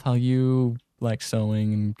yourself, how you like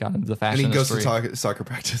sewing and got into the fashion industry. And he industry. goes to soccer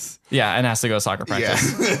practice. Yeah, and has to go to soccer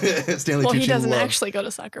practice. Yeah. Stanley Tucci he doesn't actually go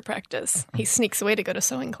to soccer practice. He sneaks away to go to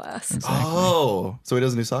sewing class. Exactly. Oh, so he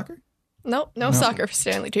doesn't do soccer? Nope, no soccer for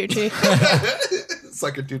Stanley Tucci.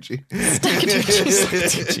 Soccer Tucci.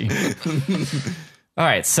 All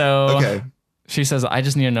right, so okay. She says, I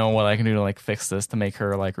just need to know what I can do to like fix this to make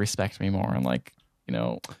her like respect me more and like,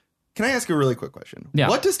 Can I ask a really quick question? Yeah.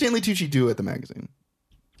 What does Stanley Tucci do at the magazine?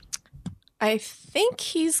 I think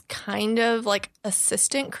he's kind of like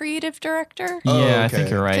assistant creative director. Yeah, okay. I think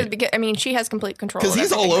you're right. I mean, she has complete control. Because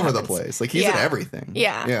he's all over the happens. place. Like he's at everything.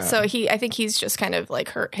 Yeah. So I think he's just kind of like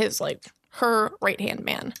her right hand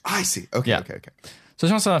man. I see. Okay. Yeah. Okay. So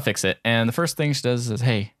she wants to fix it, and the first thing she does is,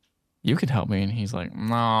 hey, you can help me. And he's like,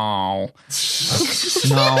 no,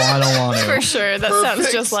 I don't want to. For sure. That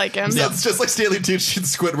sounds just like him. Sounds just like Stanley Tucci and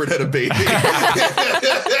Squidward had a baby.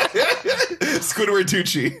 Squidward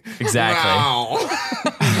Tucci. Exactly.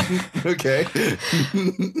 Okay.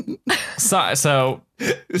 So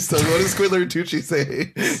what does Squidward Tucci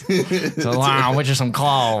say? So wow, which are some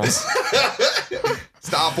calls?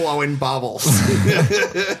 Stop blowing bubbles.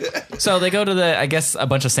 So they go to I guess a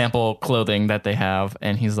bunch of sample clothing that they have,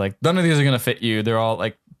 and he's like, none of these are gonna fit you. They're all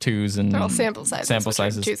like 2s and they're all sample sizes.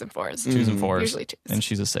 2s and 4s. 2s and 4s. Usually 2s. And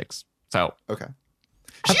she's a 6. So okay.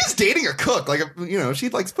 She's dating a cook. Like, she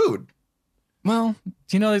likes food. Well,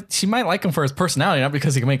 she might like him for his personality, not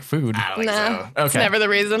because he can make food. I don't think so. Okay. It's never the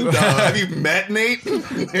reason. No, have you met Nate?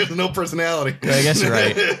 There's no personality. I guess you're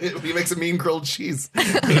right. He makes a mean grilled cheese.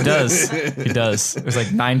 He does. There's like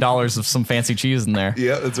 $9 of some fancy cheese in there.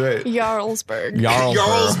 Yeah, that's right. Jarlsberg.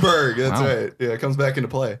 That's Wow. right. Yeah, it comes back into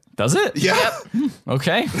play. Does it? Yeah.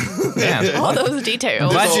 Okay. Man. All those details. I'm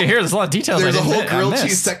glad you're here. There's a lot of details. There's a whole I grilled missed.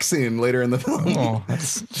 cheese sex scene later in the film. Oh, that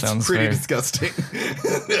sounds Pretty very, disgusting.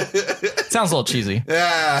 sounds a little cheesy. Yeah.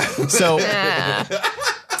 So I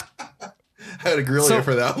had to grill you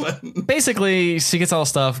for that one. basically, she gets all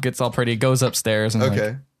stuff, gets all pretty, goes upstairs, and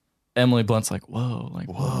like, Emily Blunt's like, whoa.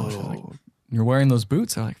 She's like, you're wearing those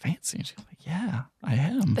boots? They're like, fancy. And she's like, yeah, I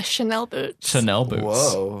am. The Chanel boots.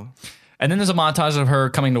 Whoa. And then there's a montage of her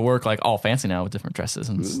coming to work like all fancy now with different dresses.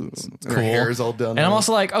 And it's cool. Her hair's all done. And I'm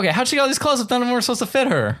also like, okay, how'd she get all these clothes if none of them were supposed to fit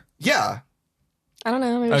her? Yeah. I don't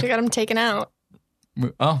know. Maybe she got them taken out.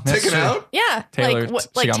 Oh, that's Taken true. out? Yeah. Tailored. Like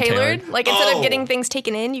She got 'em tailored. tailored. Like instead of getting things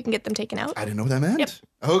taken in, you can get them taken out. I didn't know what that meant. Yep.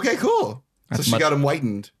 Okay, cool. So That's she got him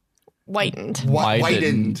whitened. whitened.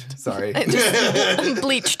 Whitened. Sorry. It just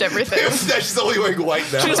bleached everything. She's only wearing white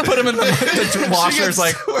now. She just put him in the washer's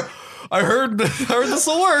like, I heard this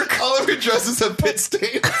will work. All of her dresses have pit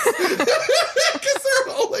stains. Because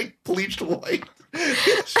they're all like bleached white.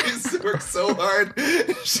 She's worked so hard.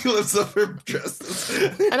 She lifts up her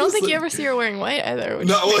dresses. I don't think you ever see her wearing white either.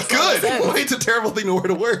 No, well, good. White's a terrible thing to wear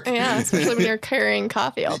to work. Yeah, especially when you're carrying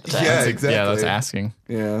coffee all the time. Yeah, exactly. Yeah, that's asking.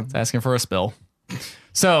 Yeah. It's asking for a spill.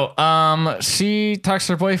 So, she talks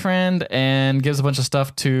to her boyfriend and gives a bunch of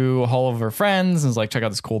stuff to all of her friends and is like, check out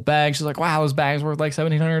this cool bag. She's like, wow, this bag's worth like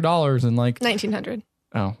 $1,700 and like $1,900.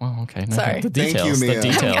 Oh, well, okay. No, Sorry. The details. Thank you, Mia. The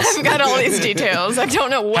details. I've got all these details. I don't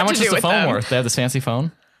know what How much to do is the with phone them. worth? They have this fancy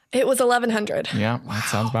phone? It was $1,100. Yeah, that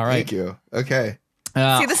sounds about right. Thank you. Okay.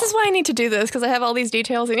 See, this is why I need to do this, because I have all these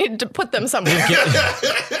details. I need to put them somewhere.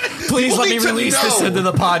 Please let me need to release this know. into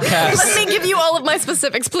the podcast. Let me give you all of my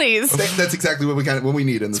specifics, please. That's exactly what we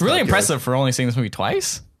need in this It's really podcast. impressive for only seeing this movie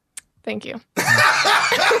twice. Thank you.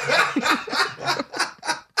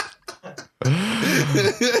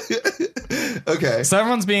 Okay. So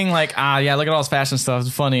everyone's being like, yeah, look at all this fashion stuff.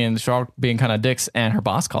 It's funny. And she's all being kind of dicks. And her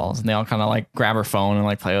boss calls and they all kind of like grab her phone and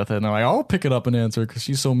like play with it. And they're like, I'll pick it up and answer because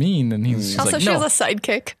she's so mean. And she's Also, like, she no. has a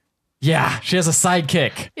sidekick. Yeah, she has a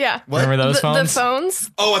sidekick. Yeah. What? Remember those The phones?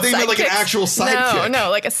 phones? Oh, I think you meant like an Sidekicks? actual sidekick. No,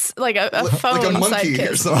 like a phone like a monkey sidekick.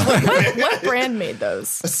 or something. What brand made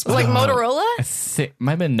those? Like Motorola?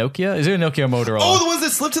 Might have been Nokia. Is it a Nokia or Motorola? Oh, the ones that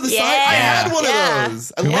slip to the Yeah, side? I had one yeah. of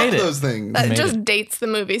those. I Who love made it? those things. That made just it. dates the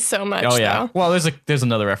movie so much. Oh, yeah. Though. Well, there's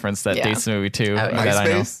another reference that Yeah. dates the movie too. yeah. That I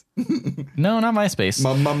know. MySpace? No, not MySpace.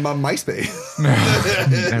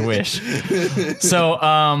 MySpace. I wish.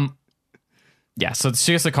 So, yeah, so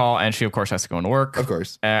she gets a call and she, of course, has to go into work. Of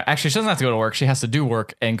course. Actually, she doesn't have to go to work. She has to do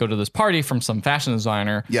work and go to this party from some fashion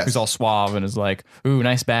designer Yes. who's all suave and is like, ooh,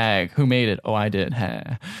 nice bag. Who made it? Oh, I did.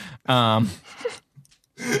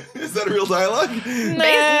 Is that a real dialogue?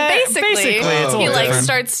 Basically, it's a he little like different.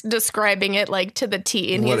 starts describing it like to the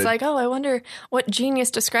T, and What he's a- like, "Oh, I wonder what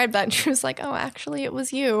genius described that." And she was like, "Oh, actually, it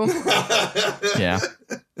was you." Yeah,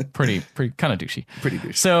 pretty kind of douchey. Pretty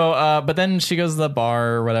douchey. So, but then she goes to the bar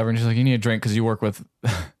or whatever, and she's like, "You need a drink because you work with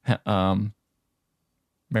Meryl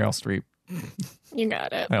Streep." You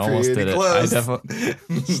got it. I almost Pretty did close. it. I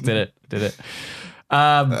definitely just did it.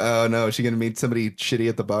 Oh, no. Is she going to meet somebody shitty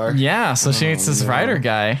at the bar? Yeah, so she meets this no. writer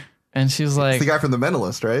guy, and she's like, It's the guy from The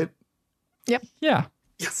Mentalist, right? "Yeah,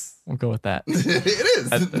 Yes. we'll go with that.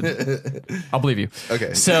 It is. I'll believe you."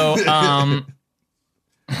 Okay. So,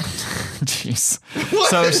 jeez.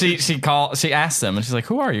 So she asks him, and she's like,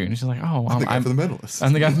 "Who are you?" And she's like, "Oh, the guy I'm from The Mentalist.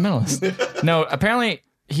 I'm the guy from Mentalist." No, apparently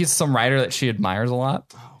he's some writer that she admires a lot.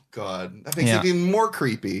 Oh, God. That makes Yeah. it even more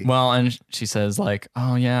creepy. Well, and she says like,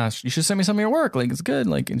 "Oh yeah, you should send me some of your work. Like it's good."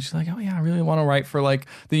 Like, and she's like, "Oh yeah, I really want to write for like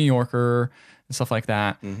the New Yorker and stuff like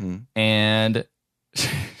that." Mm-hmm. And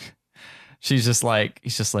he's just like,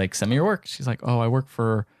 "Send me your work." She's like, "Oh, I work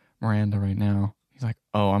for Miranda right now." He's like,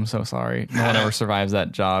 "Oh, I'm so sorry. No one ever survives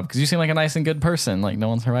that job because you seem like a nice and good person. Like no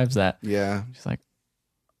one survives that." Yeah. She's like,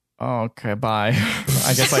 "Oh, okay, bye.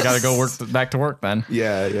 I guess I got to go back to work then."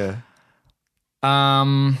 Yeah, yeah.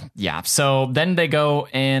 Yeah. So then they go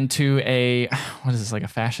into what is this, like a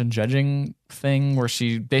fashion judging thing where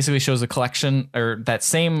she basically shows a collection, or that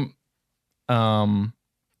same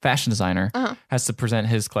fashion designer has to present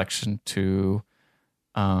his collection to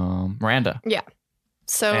Miranda. Yeah.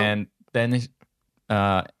 So And then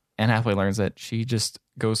Anne Hathaway learns that she just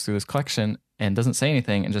goes through this collection and doesn't say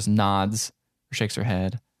anything and just nods or shakes her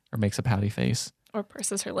head or makes a pouty face. or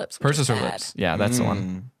purses her lips. which Purses is her bad. lips. Yeah, that's the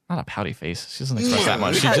one. Not a pouty face. She doesn't express that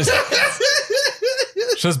much. She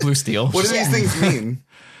just has blue steel. What do these things mean?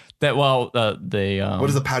 That What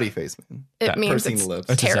does a pouty face mean? It That means pursing it's the lips.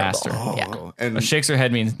 A terrible. disaster. Oh, Yeah. and shakes her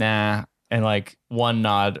head means nah, and like one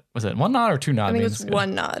nod. Was it one nod or two nod? I think means it's good?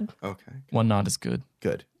 one nod. okay, One nod is good.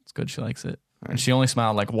 good. It's good. She likes it. And she only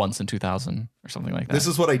smiled like once in 2000 or something like that. This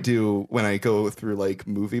is what I do when I go through like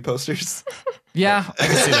movie posters. yeah, I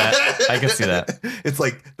can see that. I can see that. It's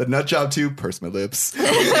like the nut job 2, purse my lips. I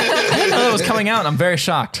didn't know it was coming out. I'm very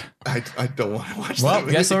shocked. I don't want to watch Well, that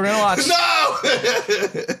movie. guess what we're gonna watch. No!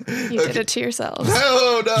 You did it to yourselves.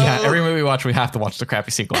 No, no. Yeah, every movie we watch, we have to watch the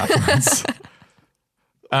crappy sequel afterwards.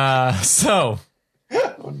 So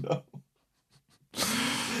Oh, no.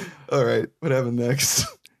 All right, what happened next?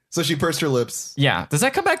 So she pursed her lips. yeah, does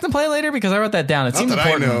that come back to play later? Because I wrote that down. It Not seems that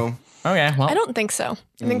important. I know. Okay, well, I don't think so.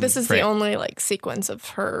 I think this is Great. the only like sequence of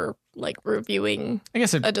her like reviewing. I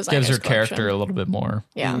guess it a gives designer's her character collection. a little bit more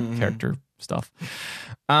Yeah, character stuff.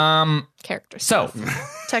 character. So,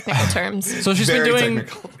 Technical terms. so she's Very been doing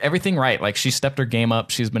technical. everything right. Like she stepped her game up.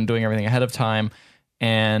 She's been doing everything ahead of time,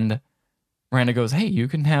 and Miranda goes, hey, you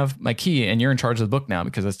can have my key and you're in charge of the book now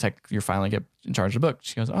because it's you're finally get in charge of the book.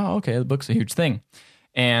 She goes, oh, okay, the book's a huge thing.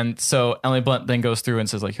 And so Emily Blunt then goes through and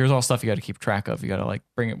says, like, here's all stuff you got to keep track of. You got to like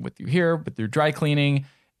bring it with you here with your dry cleaning,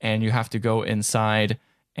 and you have to go inside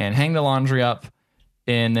and hang the laundry up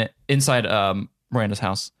inside Miranda's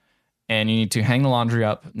house. And you need to hang the laundry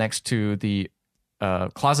up next to the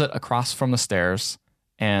closet across from the stairs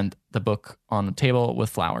and the book on the table with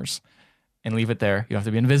flowers, and leave it there. You have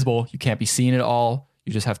to be invisible. You can't be seen at all.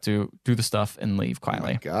 You just have to do the stuff and leave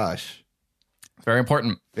quietly. Oh my gosh. Very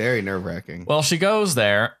important. Very nerve-wracking. Well, she goes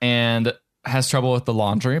there and has trouble with the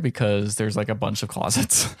laundry because there's like a bunch of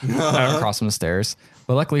closets across from the stairs.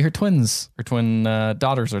 But luckily her twin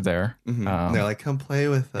daughters are there. Mm-hmm. They're like, come play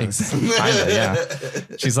with us. Exactly. Kinda,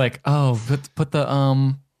 yeah. She's like, oh, put the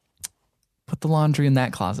laundry in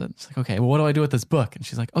that closet. It's like, okay, well, what do I do with this book? And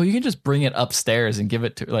she's like, oh, you can just bring it upstairs and give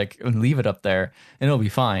it to and leave it up there and it'll be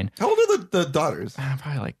fine. How old are the daughters?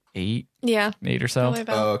 Probably like 8. Yeah. 8 or so.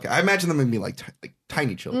 Oh, okay. I imagine them to be like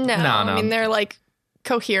tiny children. No. I mean, they're like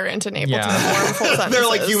coherent and able to form full sentences. They're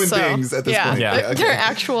like human beings at this point. Yeah. Okay. They're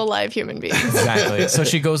actual live human beings. Exactly. So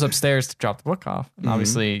she goes upstairs to drop the book off. And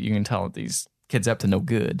obviously you can tell that these kids are up to no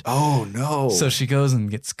good. Oh, no. So she goes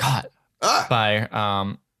and gets caught by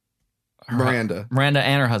Miranda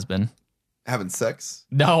and her husband. Having sex?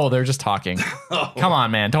 No, they're just talking. Come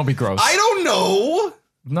on, man. Don't be gross. I don't know.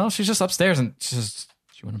 No, she's just upstairs and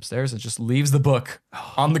she went upstairs and just leaves the book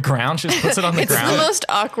on the ground. She just puts it on the ground. It's the most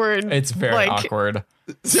awkward. It's very awkward.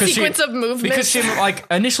 Sequence of movements. Because she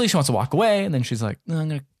initially she wants to walk away and then she's like, no, I'm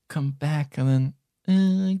going to come back. And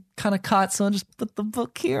then kind of caught, so I just put the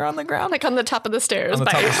book here on the ground. Like on the top of the stairs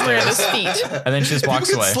by Miranda's feet. And then she just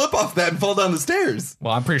walks away. Slip off that and fall down the stairs.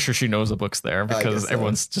 Well, I'm pretty sure she knows the book's there because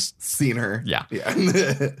everyone's just seen her. Yeah.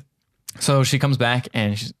 Yeah. So she comes back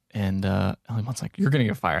and Ellie Blunt's like, you're going to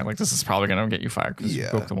get fired. Like, this is probably going to get you fired because you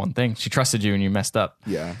broke the one thing. She trusted you and you messed up.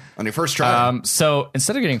 Yeah. On your first try. So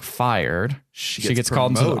instead of getting fired, she gets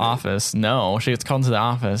called into the office. No, she gets called into the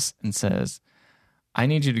office and says, I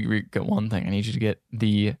need you to get one thing. I need you to get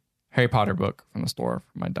the Harry Potter book from the store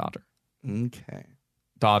for my daughter. Okay.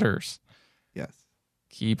 Daughters. Yes.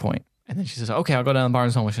 Key point. And then she says, okay, I'll go down to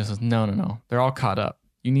Barnes & Noble. She says, no. They're all caught up.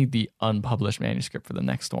 You need the unpublished manuscript for the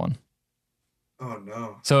next one. Oh,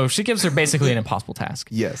 no. So she gives her basically an impossible task.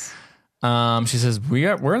 Yes. She says,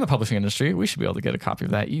 we're in the publishing industry. We should be able to get a copy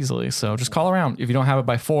of that easily. So just call around. If you don't have it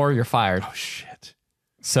by 4, you're fired. Oh, shit.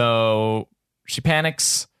 So she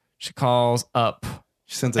panics. She calls up.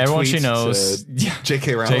 She sends a everyone tweet she knows.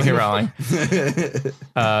 J.K. Rowling. J.K.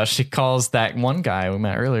 Rowling. She calls that one guy we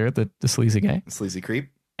met earlier, the sleazy guy. Sleazy creep.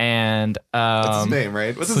 And that's his name,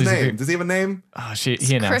 right? What's his name? Does he have a name?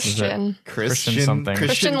 He announces Christian. it. Christian something.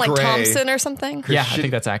 Christian like Grey. Thompson or something. Yeah, I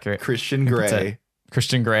think that's accurate. Christian Grey.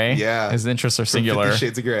 Christian Grey. Yeah. His interests are singular. 50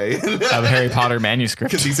 Shades of Grey. Of Harry Potter manuscript.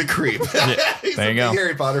 Because he's a creep. Yeah, He's there you a go. big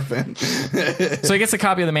Harry Potter fan. So he gets a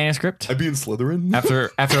copy of the manuscript. I'd be in Slytherin.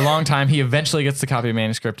 After a long time, he eventually gets the copy of the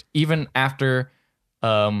manuscript. Even after,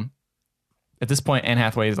 at this point, Anne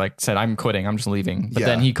Hathaway said, "I'm quitting. I'm just leaving." But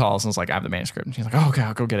then he calls and was like, "I have the manuscript." And she's like, "Oh, okay,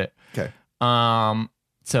 I'll go get it." Okay.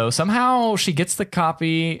 So somehow she gets the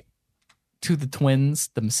copy to the twins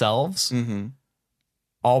themselves,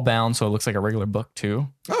 all bound, so it looks like a regular book too.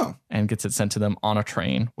 Oh. And gets it sent to them on a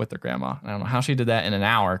train with their grandma. I don't know how she did that in an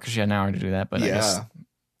hour because she had an hour to do that, but I guess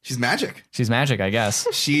she's magic. She's magic, I guess.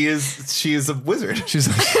 She is a wizard. She's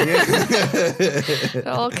It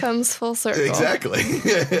all comes full circle. Exactly.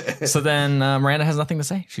 So then Miranda has nothing to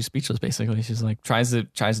say. She's speechless, basically. She's like tries to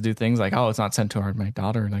do things like, oh, it's not sent to her, my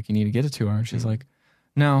daughter. Like, you need to get it to her. And she's like,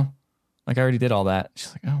 no, like I already did all that.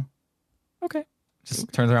 She's like, oh, okay.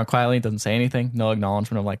 Just turns around quietly, doesn't say anything. No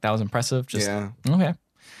acknowledgement of like that was impressive. Just okay.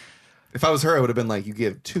 If I was her, I would have been like, you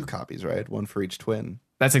give 2 copies, right? 1 for each twin.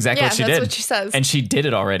 That's exactly what she did. That's what she says. And she did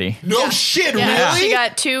it already. No shit, yeah, really? She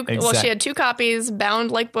got 2. Well, she had 2 copies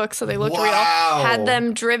bound like books, so they looked real. Had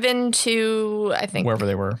them driven to, I think, wherever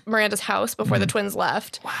they were, Miranda's house before the twins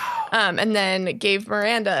left. Wow. And then gave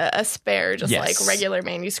Miranda a spare, just like regular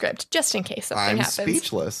manuscript, just in case something happens. I'm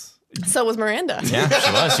speechless. So was Miranda. Yeah,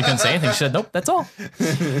 she was. She couldn't say anything. She said, nope, that's all.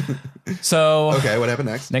 So okay, what happened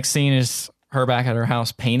next? Next scene is her back at her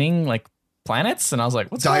house painting like planets, and I was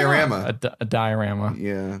like, what's diorama? A diorama.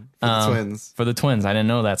 Yeah, for the twins. For the twins. I didn't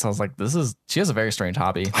know that, so I was like, she has a very strange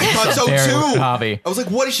hobby. I thought so too. Hobby. I was like,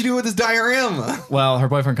 what is she doing with this diorama? Well, her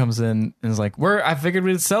boyfriend comes in and is like, I figured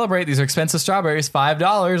we'd celebrate. These are expensive strawberries,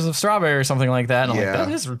 $5 of strawberry or something like that. And I'm like, that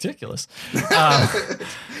is ridiculous.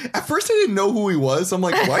 At first, I didn't know who he was. I'm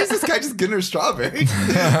like, why is this guy just getting her strawberry?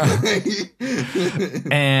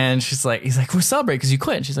 And he's like, we're celebrating because you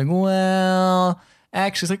quit. And she's like, well,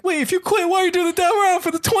 Act. She's like, wait, if you quit, why are you doing the down round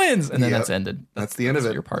for the twins? And then that's ended. That's the end of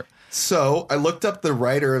it. Your part. So I looked up the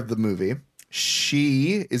writer of the movie.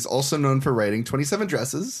 She is also known for writing 27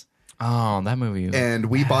 Dresses. Oh, that movie. And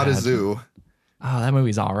We Bought a Zoo. Oh, that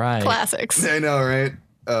movie's all right. Classics. I know, right?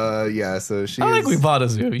 Yeah, so she I like We Bought a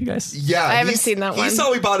Zoo, you guys. Yeah. I haven't seen that one. He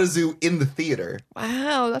saw We Bought a Zoo in the theater.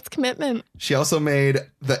 Wow, that's commitment. She also made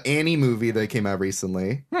the Annie movie that came out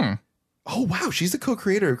recently. Oh, wow. She's the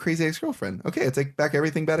co-creator of Crazy Ex-Girlfriend. Okay, I take back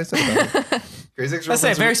everything bad I said about her. Crazy Ex-Girlfriend. Let's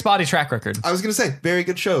say very spotty track record. I was going to say, very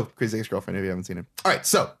good show, Crazy Ex-Girlfriend, if you haven't seen it. All right,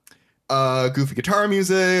 so goofy guitar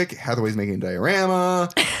music. Hathaway's making a diorama.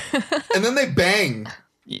 And then they bang.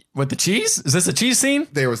 With the cheese? Is this a cheese scene?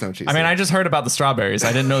 There was no cheese. I mean, I just heard about the strawberries.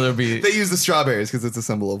 I didn't know there'd be. They use the strawberries because it's a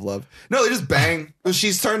symbol of love. No, they just bang.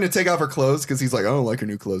 She's starting to take off her clothes because he's like, I don't like her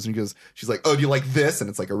new clothes. And she's like, oh, do you like this? And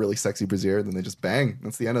it's like a really sexy brassiere. And then they just bang.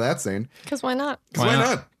 That's the end of that scene. Because why not? Why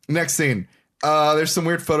not? Next scene. There's some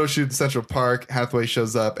weird photo shoot in Central Park. Hathaway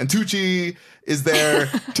shows up and Tucci is there.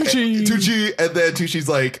 Tucci. And then Tucci's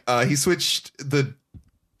like, he switched the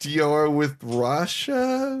Dior with Russia.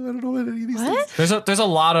 I don't know what any of these things. There's a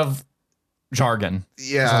lot of jargon.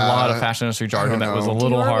 Yeah. There's a lot of fashion industry jargon that was a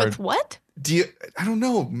little Dior hard. With what? I don't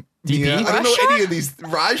know. DP? Yeah, I don't know Russia? any of these.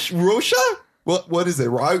 Russia? What is it?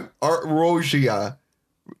 Rosia?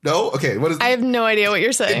 No? Okay. What is I have no idea what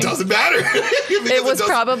you're saying. It doesn't matter. It was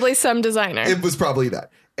probably some designer. It was probably that.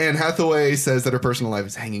 And Hathaway says that her personal life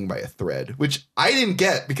is hanging by a thread, which I didn't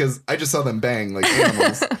get because I just saw them bang like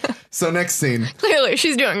animals. So next scene. Clearly,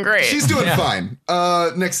 she's doing great. She's doing fine.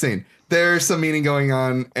 Next scene. There's some meeting going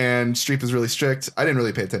on, and Streep is really strict. I didn't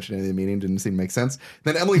really pay attention to any of the meeting. Didn't seem to make sense.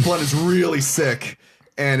 Then Emily Blunt is really sick,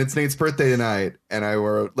 and it's Nate's birthday tonight. And I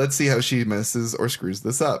wrote, let's see how she messes or screws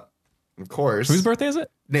this up. Of course. Whose birthday is it?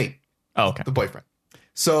 Nate. Oh, okay. The boyfriend.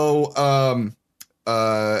 So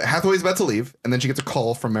Hathaway's about to leave, and then she gets a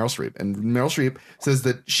call from Meryl Streep. And Meryl Streep says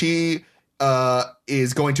that she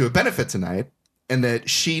is going to a benefit tonight, and that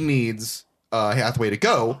she needs Hathaway to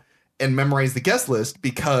go and memorize the guest list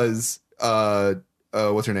because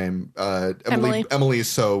what's her name? Emily is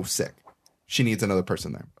so sick. She needs another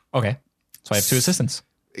person there. Okay. So I have two assistants.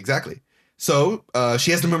 Exactly. So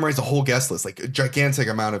she has to memorize the whole guest list, like a gigantic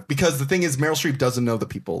amount of, because the thing is Meryl Streep doesn't know the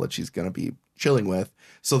people that she's going to be chilling with.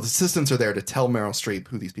 So the assistants are there to tell Meryl Streep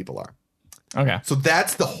who these people are. Okay. So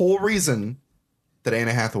that's the whole reason that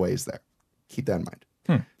Anna Hathaway is there. Keep that in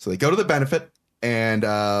mind. So they go to the benefit,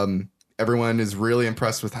 and everyone is really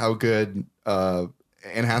impressed with how good Anne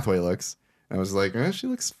Hathaway looks. And I was like, she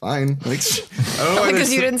looks fine. Like, I don't know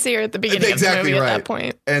because you didn't see her at the beginning of the movie at that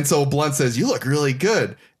point. And so Blunt says, you look really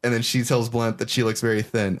good. And then she tells Blunt that she looks very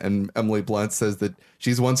thin. And Emily Blunt says that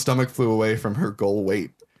she's one stomach flu away from her goal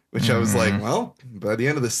weight, which I was like, well, by the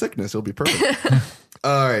end of the sickness, it'll be perfect.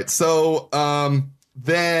 All right. So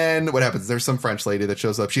then what happens? There's some French lady that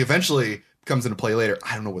shows up. She eventually comes into play later.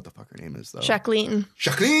 I don't know what the fuck her name is, though. Jacqueline.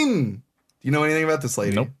 Jacqueline. Do you know anything about this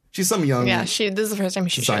lady? Nope. She's some young. Yeah, this is the first time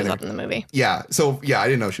she shows up in the movie. Yeah. So, yeah, I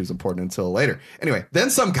didn't know she was important until later. Anyway, then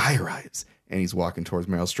some guy arrives. And he's walking towards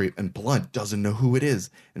Meryl Streep, and Blunt doesn't know who it is.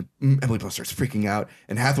 And Emily Blunt starts freaking out,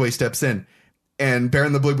 and Hathaway steps in, and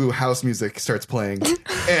Baron the Blue Boo house music starts playing.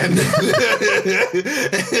 And,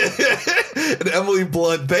 and Emily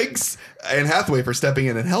Blunt thanks Anne Hathaway for stepping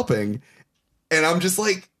in and helping. And I'm just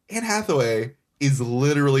like, Anne Hathaway is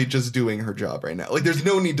literally just doing her job right now. Like, there's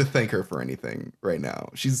no need to thank her for anything right now.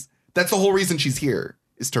 That's the whole reason she's here,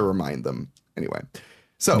 is to remind them. Anyway,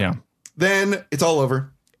 so then it's all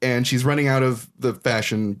over. And she's running out of the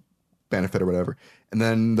fashion benefit or whatever. And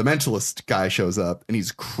then the mentalist guy shows up, and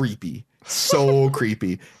he's creepy. So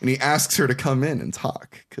creepy. And he asks her to come in and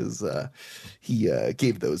talk because he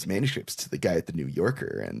gave those manuscripts to the guy at the New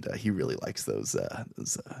Yorker, and he really likes those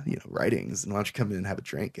writings. And why don't you come in and have a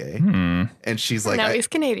drink, eh? And she's like, now he's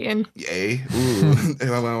Canadian. Yay. Ooh.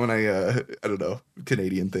 When I don't know,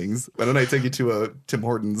 Canadian things. Why don't I take you to Tim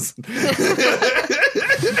Hortons?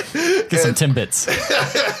 Get some Timbits.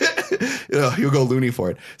 You'll go loony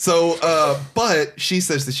for it. So, but she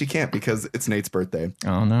says that she can't because it's Nate's birthday.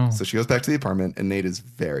 Oh, no. So she goes back to the apartment, and Nate is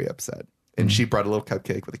very upset. And she brought a little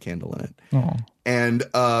cupcake with a candle in it. Oh. And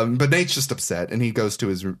but Nate's just upset, and he goes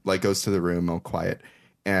to the room all quiet.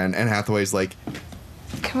 And Anne Hathaway's like,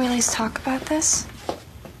 can we at least talk about this?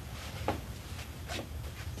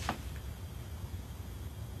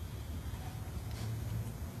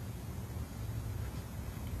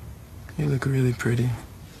 You look really pretty.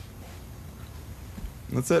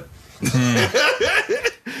 that's it.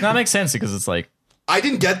 That makes sense because it's like, I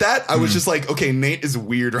didn't get that. I was just like, okay, Nate is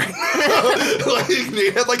weird right now. Like,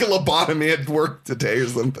 Nate had like a lobotomy at work today or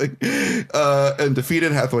something. And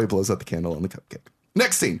defeated, Hathaway blows out the candle on the cupcake.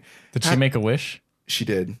 Next scene. Did she make a wish? She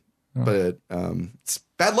did. But it's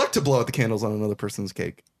bad luck to blow out the candles on another person's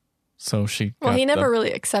cake. So she. Well, he never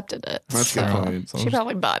really accepted it. That's a good point. She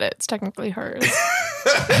probably bought it. It's technically hers.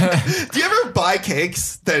 Do you ever buy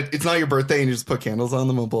cakes that it's not your birthday and you just put candles on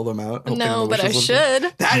them and blow them out? No, but I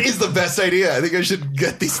should. That is the best idea. I think I should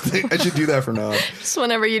get these things. I should do that from now on. Just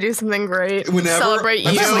whenever you do something great, Whenever- celebrate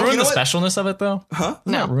I'm you. just like, ruin you know the what? specialness of it, though. Huh?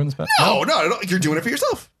 No. Ruin the special. No, no, you're doing it for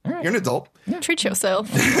yourself. You're an adult. Treat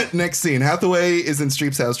yourself. Next scene. Hathaway is in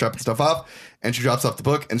Streep's house dropping stuff off, and she drops off the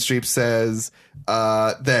book, and Streep says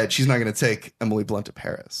that she's not going to take Emily Blunt to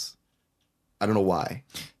Paris. I don't know why.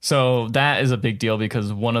 So that is a big deal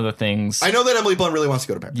because one of the things. I know that Emily Blunt really wants to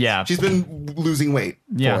go to Paris. Yeah. She's been losing weight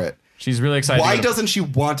for it. She's really excited. Why doesn't she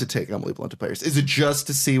want to take Emily Blunt to Paris? Is it just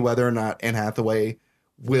to see whether or not Anne Hathaway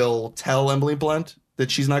will tell Emily Blunt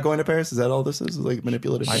that she's not going to Paris? Is that all this is? Like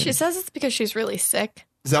manipulative? She says it's because she's really sick.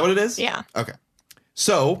 Is that what it is? Yeah. Okay.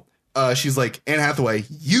 So she's like, Anne Hathaway,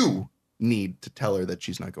 you need to tell her that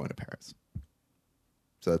she's not going to Paris.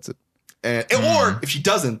 So that's it. Or if she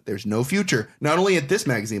doesn't, there's no future, not only at this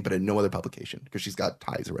magazine, but at no other publication because she's got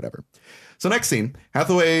ties or whatever. So next scene,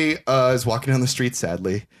 Hathaway is walking down the street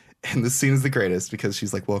sadly. And this scene is the greatest because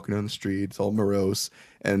she's like walking down the street, it's all morose,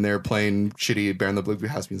 and they're playing shitty Bear in the Blue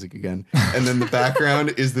house music again. And then the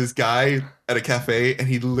background is this guy at a cafe, and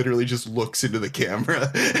he literally just looks into the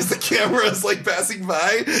camera as the camera is like passing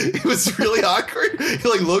by. It was really awkward. He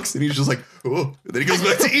like looks and he's just like, oh, and then he goes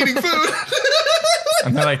back to eating food.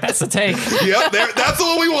 And they're like, that's the take. Yep, that's the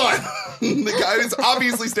one we want. The guy is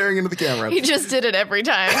obviously staring into the camera. He just did it every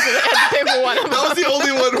time. So they had to pick one of them. That was the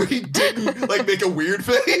only one where he didn't like make a weird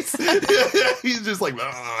face. He's just like in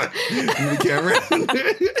the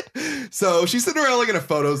camera. So she's sitting around looking at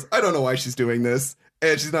photos. I don't know why she's doing this,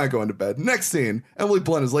 and she's not going to bed. Next scene, Emily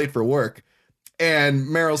Blunt is late for work, and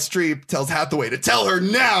Meryl Streep tells Hathaway to tell her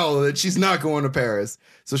now that she's not going to Paris.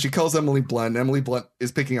 So she calls Emily Blunt. Emily Blunt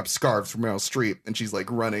is picking up scarves from Meryl Streep, and she's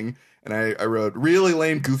like running. And I wrote, really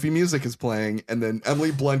lame, goofy music is playing. And then Emily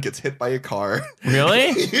Blunt gets hit by a car. Really?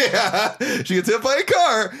 Yeah. She gets hit by a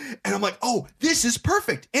car. And I'm like, oh, this is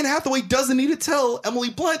perfect. Anne Hathaway doesn't need to tell Emily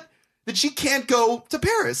Blunt that she can't go to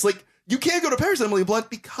Paris. Like, you can't go to Paris, Emily Blunt,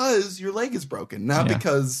 because your leg is broken, not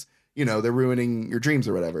because, they're ruining your dreams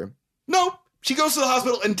or whatever. Nope. She goes to the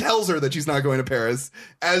hospital and tells her that she's not going to Paris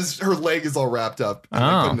as her leg is all wrapped up and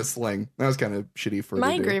like, put in a sling. That was kind of shitty for her.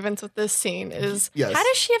 My grievance with this scene is Yes. how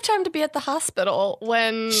does she have time to be at the hospital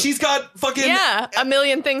when she's got fucking a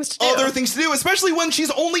million things to do? Other things to do, especially when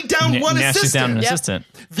she's only down one assistant. She's down an assistant.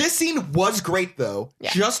 This scene was great though,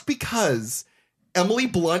 just because Emily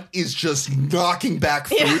Blunt is just knocking back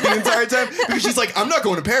food the entire time because she's like, I'm not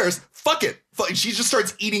going to Paris. Fuck it. She just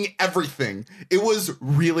starts eating everything. It was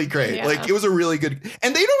really great. Yeah. Like, it was a really good...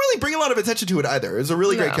 And they don't really bring a lot of attention to it either. It was a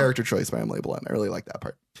really great character choice by Emily Blunt. I really like that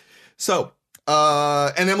part. So,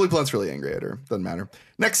 and Emily Blunt's really angry at her. Doesn't matter.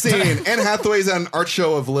 Next scene, Anne Hathaway's at an art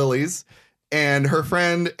show of lilies. And her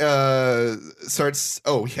friend starts...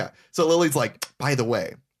 Oh, yeah. So Lily's like, by the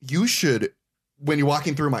way, you should... When you're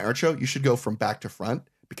walking through my art show, you should go from back to front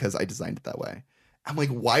because I designed it that way. I'm like,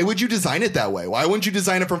 why would you design it that way? Why wouldn't you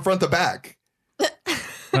design it from front to back?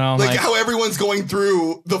 Well, like how everyone's going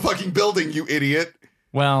through the fucking building, you idiot.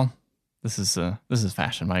 Well, this is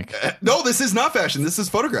fashion, Mike. No, this is not fashion. This is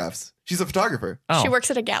photographs. She's a photographer. Oh. She works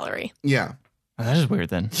at a gallery. Yeah. Oh, that is weird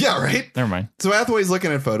then. Yeah, right? Never mind. So Hathaway's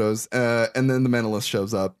looking at photos, and then the mentalist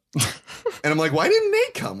shows up. And I'm like, why didn't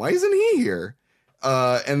Nate come? Why isn't he here?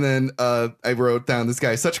 And then I wrote down, this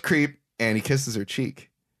guy is such a creep, and he kisses her cheek.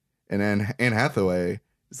 And then Anne Hathaway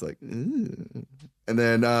is like, ooh. And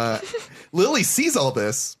then Lily sees all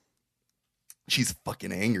this. She's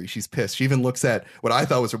fucking angry. She's pissed. She even looks at what I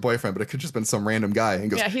thought was her boyfriend, but it could just been some random guy and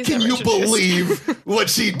goes, can you believe what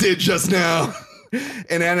she did just now?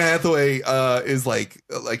 And Anne Hathaway is like,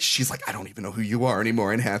 she's like, I don't even know who you are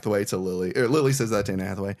anymore. Anne Hathaway to Lily. Or Lily says that to Anne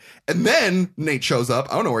Hathaway. And then Nate shows up.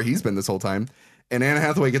 I don't know where he's been this whole time. And Anne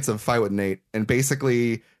Hathaway gets a fight with Nate. And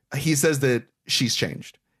basically, he says that she's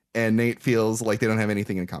changed. And Nate feels like they don't have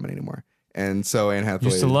anything in common anymore. And so Anne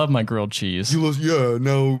Hathaway... Used to love my grilled cheese.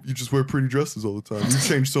 Now you just wear pretty dresses all the time. You've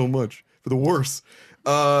changed so much for the worse.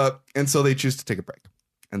 And so they choose to take a break.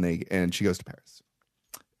 And she goes to Paris.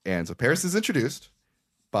 And so Paris is introduced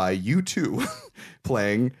by U2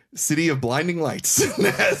 playing City of Blinding Lights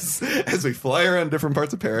as we fly around different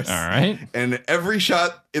parts of Paris. All right. And every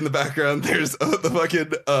shot in the background, there's the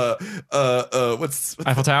fucking... what's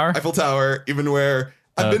Eiffel Tower? Eiffel Tower, even where...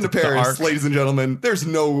 I've been to Paris, ladies and gentlemen. There's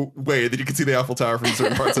no way that you can see the Eiffel Tower from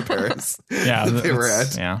certain parts of Paris that they were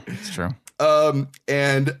at. Yeah, it's true.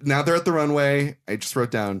 And now they're at the runway. I just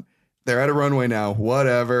wrote down, They're at a runway now.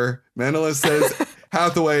 Whatever. Menelaus says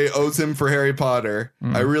Hathaway owes him for Harry Potter.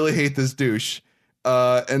 I really hate this douche.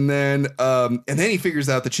 And then he figures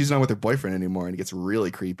out that she's not with her boyfriend anymore, and he gets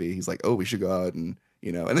really creepy. He's like, "Oh, we should go out and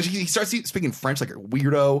and then he starts speaking French like a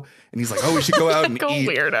weirdo, and he's like, "Oh, we should go out and eat."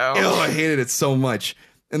 Weirdo. Oh, I hated it so much.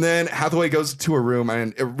 And then Hathaway goes to a room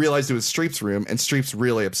and realized it was Streep's room, and Streep's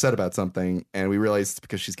really upset about something, and we realized it's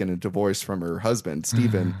because she's getting a divorce from her husband,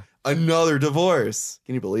 Stephen. Another divorce.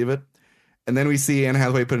 Can you believe it? And then we see Anne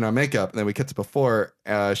Hathaway putting on makeup, and then we cut to before.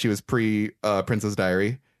 She was pre-Princess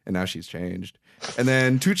Diary, and now she's changed. And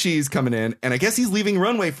then Tucci's coming in, and I guess he's leaving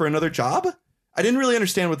runway for another job? I didn't really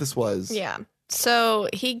understand what this was. Yeah. So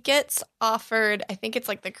he gets offered, I think it's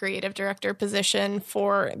like the creative director position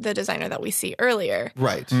for the designer that we see earlier.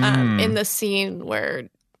 Right. In the scene where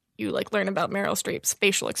you like learn about Meryl Streep's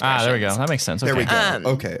facial expressions. There we go. That makes sense. Okay. There we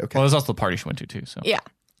go. Okay. Well, there's also the party she went to too. So Yeah.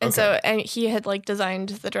 And Okay. and he had like designed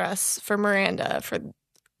the dress for Miranda for,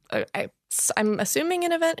 I'm assuming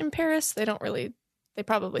an event in Paris. They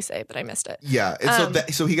probably say, but I missed it. Yeah.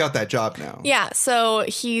 And so he got that job now. Yeah. So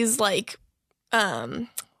he's like, what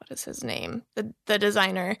is his name? The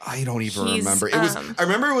designer. I don't even He's, remember. I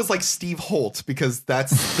remember it was like Steve Holt, because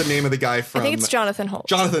that's the name of the guy from I think it's Jonathan Holt.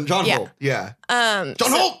 John Yeah. Holt. Yeah. John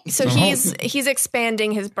Holt. So he's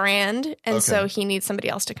expanding his brand, and so he needs somebody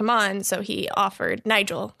else to come on. So he offered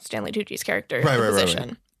Nigel, Stanley Tucci's character, the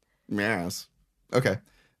position. Yes. Okay.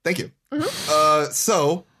 Thank you.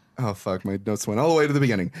 So. Oh, fuck. My notes went all the way to the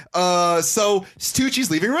beginning. So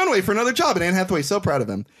Tucci's leaving runway for another job, and Anne Hathaway's so proud of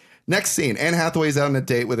him. Next scene, Anne Hathaway's out on a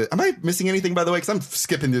date with it. Am I missing anything, by the way? Because I'm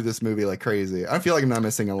skipping through this movie like crazy. I feel like I'm not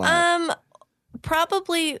missing a lot.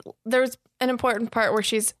 Probably there's an important part where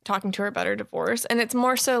she's talking to her about her divorce, and it's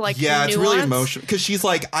more so like it's really emotional, because she's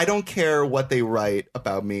like, I don't care what they write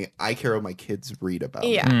about me. I care what my kids read about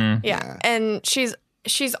me. Yeah. And she's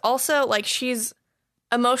also like, she's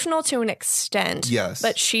emotional to an extent. Yes.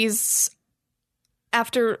 But she's,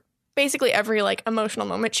 after basically every like emotional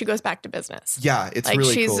moment, she goes back to business. Yeah, it's like,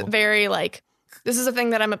 really she's cool. very like, this is a thing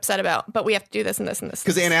that I'm upset about, but we have to do this and this and this.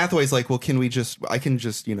 Because Anne Hathaway's like, well, I can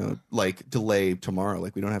just, like delay tomorrow.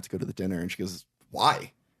 Like, we don't have to go to the dinner. And she goes,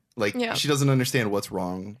 why? Like, she doesn't understand what's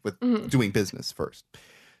wrong with doing business first.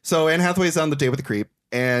 So Anne Hathaway's on the date with the creep,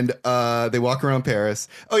 and they walk around Paris.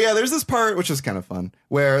 Oh yeah, there's this part which is kind of fun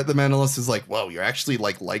where the mentalist is like, "Whoa, you're actually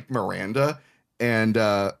like Miranda," and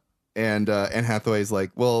Anne Hathaway's like,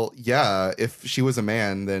 "Well, yeah, if she was a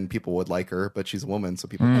man, then people would like her, but she's a woman, so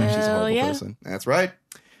people think she's a horrible person." That's right.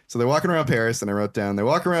 So they're walking around Paris, and I wrote down, they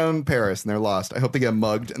walk around Paris and they're lost. I hope they get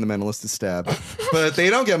mugged and the mentalist is stabbed. But they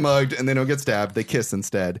don't get mugged and they don't get stabbed. They kiss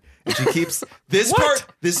instead. And she keeps this part.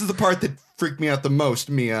 This is the part that freaked me out the most,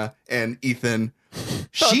 Mia and Ethan.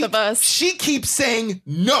 Both of us. She keeps saying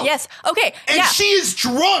no. Yes. Okay. And she is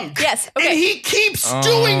drunk. Yes. Okay. And he keeps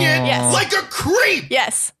doing it like a creep.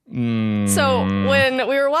 Yes. So when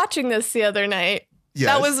we were watching this the other night,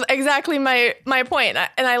 that was exactly my point.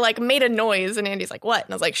 And I like made a noise, and Andy's like, "What?"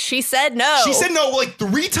 And I was like, "She said no." She said no like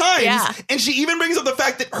 3 times. Yeah. And she even brings up the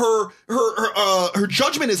fact that her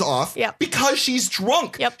judgment is off because she's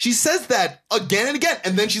drunk. Yep. She says that again and again.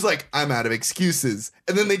 And then she's like, "I'm out of excuses."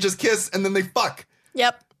 And then they just kiss and then they fuck.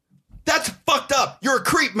 Yep. That's fucked up. You're a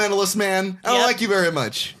creep, mentalist man. I don't like you very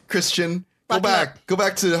much, Christian. Go back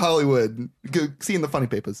to Hollywood. Go see in the funny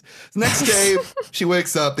papers. The next day, she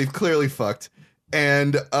wakes up. They've clearly fucked.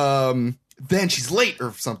 And then she's late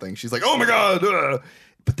or something. She's like, "Oh my God."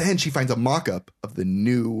 But then she finds a mock-up of the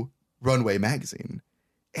new Runway magazine.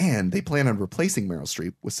 And they plan on replacing Meryl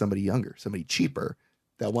Streep with somebody younger, somebody cheaper.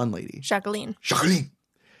 That one lady. Jacqueline.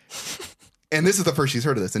 And this is the first she's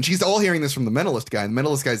heard of this. And she's all hearing this from the mentalist guy. And the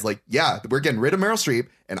mentalist guy's like, "Yeah, we're getting rid of Meryl Streep.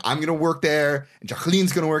 And I'm going to work there. And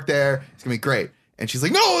Jacqueline's going to work there. It's going to be great." And she's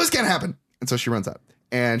like, "No, this can't happen." And so she runs out.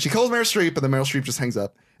 And she calls Meryl Streep, and then Meryl Streep just hangs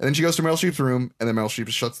up. And then she goes to Meryl Streep's room, and then Meryl Streep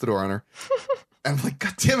just shuts the door on her. And I'm like,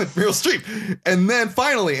 "God damn it, Meryl Streep." And then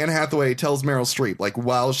finally, Anne Hathaway tells Meryl Streep, like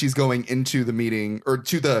while she's going into the meeting or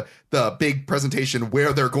to the big presentation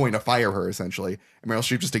where they're going to fire her, essentially. And Meryl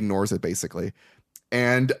Streep just ignores it, basically.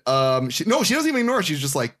 And she doesn't even ignore it. She's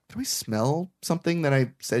just like, "Do we smell something that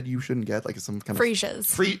I said you shouldn't get? Like some kind of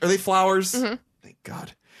freesias. Are they flowers?" Mm-hmm. Thank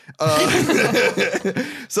God.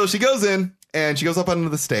 So she goes in and she goes up onto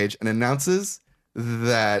the stage and announces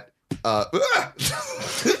that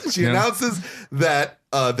announces that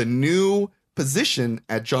the new position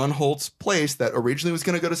at John Holt's place that originally was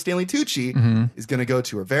going to go to Stanley Tucci is going to go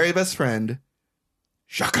to her very best friend,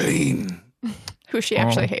 Jacqueline. who she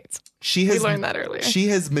actually hates. We learned that earlier. She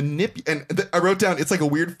has manipulated, and I wrote down, it's like a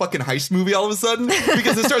weird fucking heist movie all of a sudden,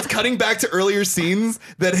 because it starts cutting back to earlier scenes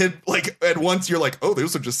that had, like, at once you're like, oh,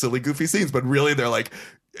 those are just silly, goofy scenes, but really they're like,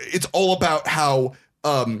 it's all about how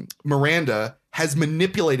Miranda has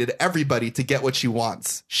manipulated everybody to get what she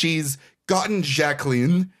wants. She's gotten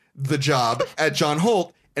Jacqueline the job at John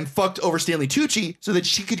Holt and fucked over Stanley Tucci so that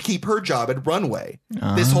she could keep her job at Runway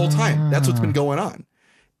this whole time. That's what's been going on.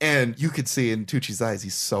 And you could see in Tucci's eyes,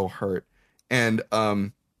 he's so hurt. And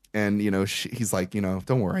you know, he's like, you know,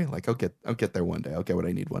 don't worry, like I'll get there one day. I'll get what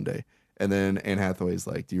I need one day. And then Anne Hathaway's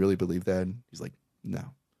like, do you really believe that? And he's like, no.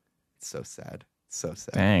 It's so sad. So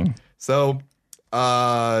sad. Dang. So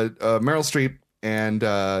Meryl Streep and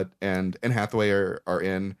Anne Hathaway are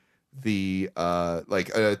in the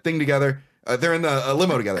thing together. They're in the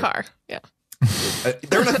limo together. Car. Yeah.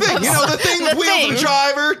 They're in a thing. You know, the thing with wheels and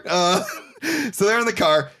driver. So they're in the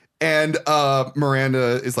car, and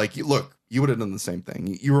Miranda is like, look, you would have done the same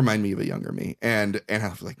thing. You remind me of a younger me. And Anne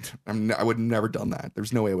Hathaway's like, I would have never done that.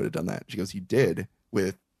 There's no way I would have done that. She goes, you did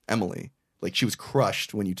with Emily. Like, she was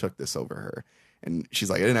crushed when you took this over her. And she's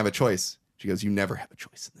like, I didn't have a choice. She goes, you never have a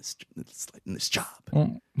choice in this job.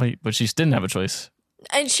 Well, wait, but she didn't have a choice.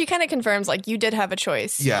 And she kind of confirms, like, you did have a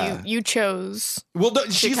choice. Yeah. You chose. Well, no,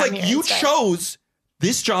 she's like, you chose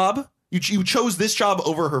this job. You chose this job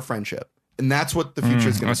over her friendship. And that's what the future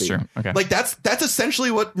is going to be. That's true. Okay. Like, that's essentially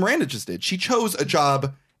what Miranda just did. She chose a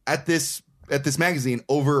job at this magazine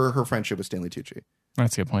over her friendship with Stanley Tucci.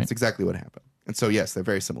 That's a good point. That's exactly what happened. And so, yes, they're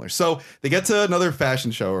very similar. So they get to another fashion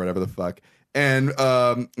show or whatever the fuck. And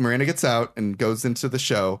Miranda gets out and goes into the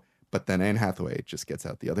show. But then Anne Hathaway just gets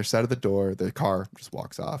out the other side of the door. The car just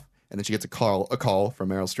walks off. And then she gets a call from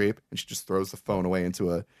Meryl Streep. And she just throws the phone away into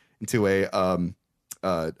a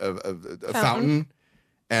fountain.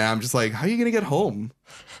 And I'm just like, how are you going to get home?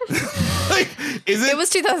 Like, it was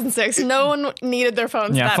 2006. No one needed their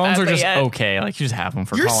phones. Yeah, that phones are just yet. okay. Like, you just have them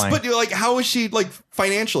for calling. But you're like, how is she, like,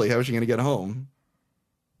 financially, how is she going to get home?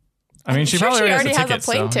 I mean, she sure probably she already has a ticket,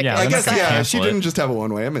 plane ticket. Yeah, I guess, yeah. she didn't just have a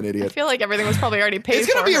one-way. I'm an I idiot. feel like everything was probably already paid.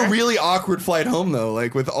 It's going to be for a her. really awkward flight home, though,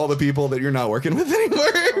 like with all the people that you're not working with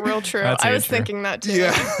anymore. Real true. That's I was true. thinking that too.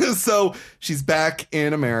 Yeah. So she's back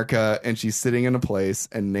in America and she's sitting in a place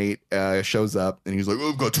and Nate shows up and he's like,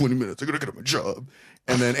 oh, I've got 20 minutes. I got to get him a job.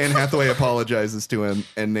 And then Anne Hathaway apologizes to him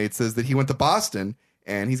and Nate says that he went to Boston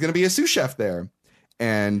and he's going to be a sous chef there.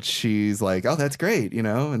 And she's like, oh, that's great, you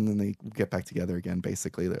know? And then they get back together again,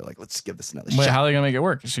 basically. They're like, let's give this another shot. Wait, how are they going to make it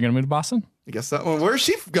work? Is she going to move to Boston? I guess that one. Where is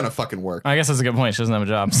she going to fucking work? I guess that's a good point. She doesn't have a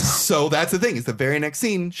job. So that's the thing. It's the very next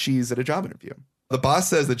scene. She's at a job interview. The boss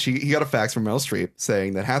says that he got a fax from Meryl Streep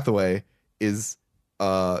saying that Hathaway is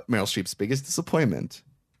Meryl Streep's biggest disappointment.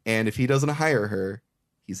 And if he doesn't hire her,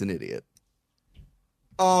 he's an idiot.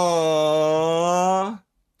 Aww.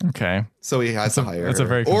 Okay. So he has to hire that's her. a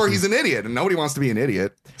very or he's an idiot, and nobody wants to be an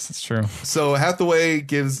idiot. Yes, it's true. So Hathaway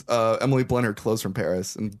gives Emily Blunt her clothes from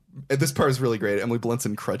Paris, and this part is really great. Emily Blunt's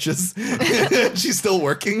in crutches. She's still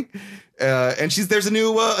working, and there's a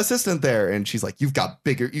new assistant there, and she's like, "You got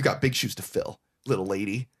big shoes to fill, little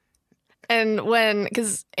lady." And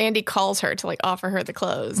because Andy calls her to like offer her the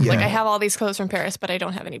clothes, Yeah. like I have all these clothes from Paris, but I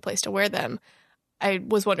don't have any place to wear them. I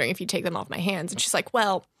was wondering if you take them off my hands, and she's like,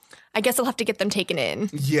 well, I guess I'll have to get them taken in.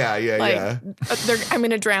 Yeah. I'm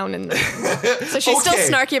gonna drown in them. So she's still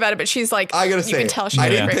snarky about it, but she's like, I gotta you can tell she's I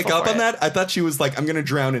really didn't pick grateful up for on it. that. I thought she was like, I'm gonna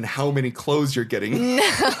drown in how many clothes you're getting. No.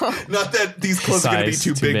 Not that these clothes are gonna be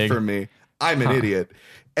too big for me. I'm an idiot.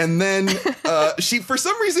 And then she, for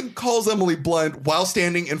some reason, calls Emily Blunt while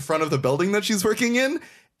standing in front of the building that she's working in.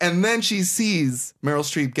 And then she sees Meryl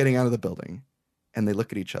Streep getting out of the building. And they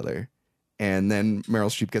look at each other. And then Meryl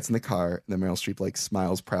Streep gets in the car. And then Meryl Streep like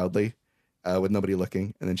smiles proudly with nobody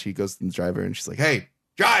looking. And then she goes to the driver and she's like, hey,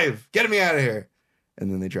 drive, get me out of here.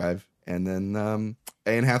 And then they drive. And then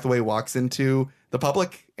Anne Hathaway walks into the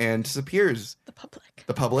public and disappears. The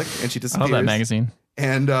public. And she disappears. I love that magazine.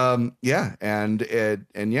 And and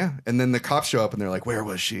then the cops show up and they're like, where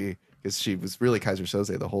was she? Because she was really Kaiser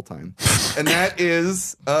Soze the whole time. And that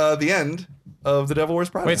is the end of The Devil Wears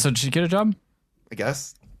Prada. Wait, so did she get a job? I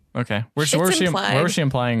guess. Okay. Where was she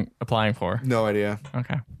applying for? No idea.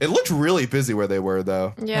 Okay. It looked really busy where they were,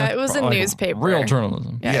 though. Yeah, it was a newspaper. Real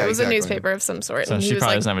journalism. Yeah, it was exactly. a newspaper of some sort. So and she he was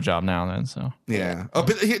probably like, doesn't have a job now then, so. Yeah. Oh,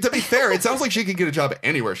 but to be fair, it sounds like she could get a job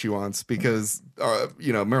anywhere she wants because,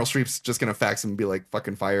 Meryl Streep's just going to fax him and be like,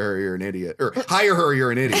 fucking fire her, you're an idiot. Or hire her,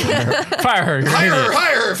 you're an idiot. Fire her. You're an idiot.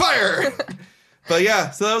 Hire her. But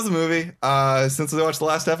yeah, so that was the movie. Since I watched the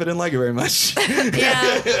last half, I didn't like it very much.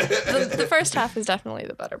 Yeah, the first half is definitely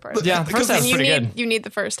the better part. Yeah, the first half is pretty good. You need the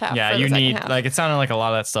first half. Yeah, for you the second need half. like it sounded like a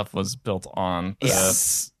lot of that stuff was built on the the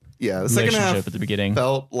second relationship half at the beginning.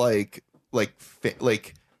 felt like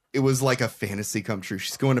it was like a fantasy come true.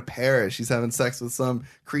 She's going to Paris. She's having sex with some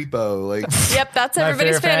creepo. Like, Yep, that's My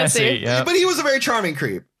everybody's favorite fantasy. Yeah. but he was a very charming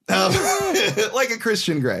creep. Like a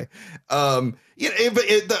Christian Grey. I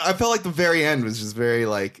felt like the very end was just very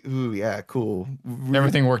like, ooh, yeah, cool.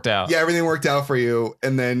 Everything worked out. Yeah, everything worked out for you,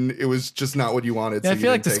 and then it was just not what you wanted. Yeah, so I you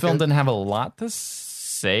feel like this take film it. didn't have a lot to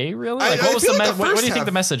say, really. Like, I what was feel the like the what do first you think half-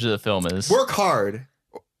 the message of the film is? Work hard,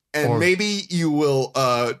 and Or- maybe you will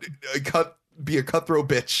be a cutthroat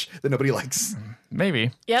bitch that nobody likes.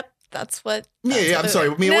 Maybe. Yep, that's what. Yeah, I'm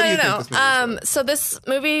sorry. Mia, what do you think this movie is about? So this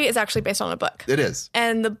movie is actually based on a book. It is.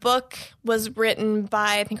 And the book was written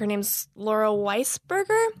by, I think her name's Laura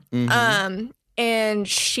Weisberger. Mm-hmm. And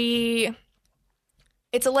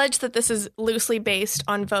it's alleged that this is loosely based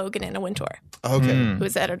on Vogue and Anna Wintour, Okay. who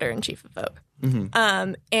is the editor-in-chief of Vogue.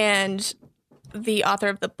 Mm-hmm. And the author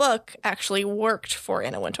of the book actually worked for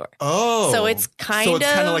Anna Wintour. Oh. So it's kind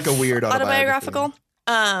of like a weird autobiographical.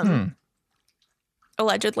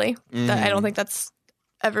 Allegedly. I don't think that's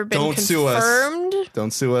ever been Don't sue us. confirmed.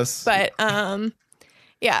 Don't sue us. But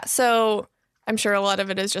yeah, so I'm sure a lot of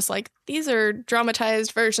it is just like, these are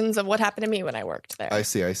dramatized versions of what happened to me when I worked there. I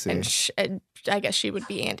see. And I guess she would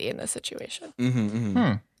be Andy in this situation.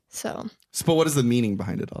 Mm-hmm. So, But what is the meaning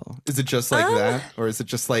behind it all? Is it just like that? Or is it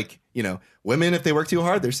just like, women, if they work too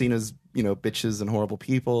hard, they're seen as, bitches and horrible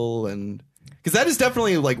people? And because that is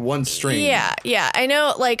definitely like one string. yeah. I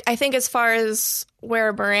know, like, I think as far as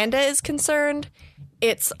where Miranda is concerned,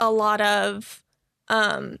 it's a lot of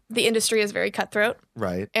the industry is very cutthroat.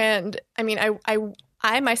 Right. And I mean,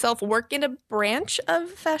 I myself work in a branch of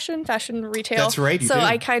fashion retail. That's right. So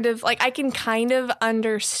I kind of like, I can kind of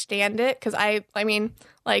understand it because I mean,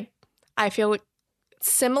 like, I feel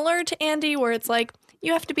similar to Andy where it's like,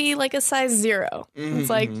 you have to be like a size 0. Mm-hmm. It's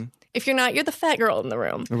like, if you're not, you're the fat girl in the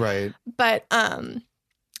room. Right. But,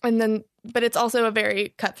 but it's also a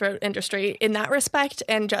very cutthroat industry in that respect.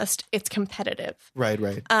 And just, it's competitive.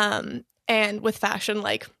 Right. And with fashion,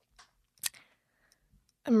 like,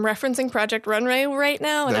 I'm referencing Project Runway right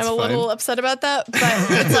now, and That's I'm a little upset about that. But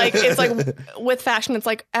it's like with fashion, it's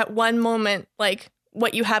like at one moment, like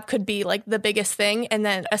what you have could be like the biggest thing, and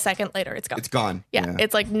then a second later, it's gone. It's gone. Yeah,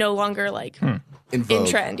 it's like no longer like In vogue. in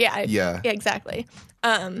trend. Yeah, Yeah, exactly.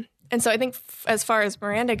 And so I think as far as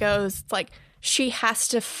Miranda goes, it's like she has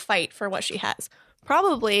to fight for what she has,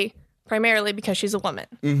 probably primarily because she's a woman.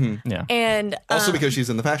 Mm-hmm. Yeah, and also because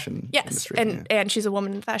she's in the fashion industry. and she's a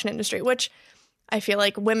woman in the fashion industry, which I feel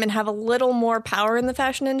like women have a little more power in the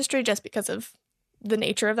fashion industry just because of the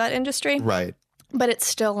nature of that industry. Right. But it's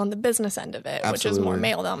still on the business end of it, which is more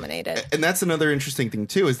male dominated. And that's another interesting thing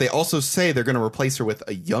too, is they also say they're going to replace her with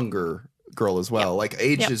a younger girl as well. Like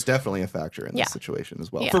age is definitely a factor in this situation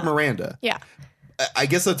as well. For Miranda. Yeah. I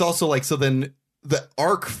guess that's also like, so then the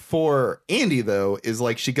arc for Andy though is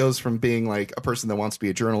like she goes from being like a person that wants to be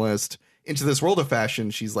a journalist into this world of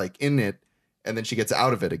fashion. She's like in it. And then she gets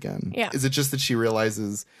out of it again. Yeah. Is it just that she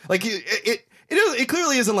realizes, like, it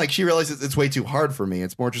clearly isn't like she realizes it's way too hard for me.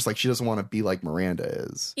 It's more just like she doesn't want to be like Miranda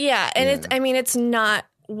is. Yeah. And it's not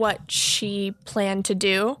what she planned to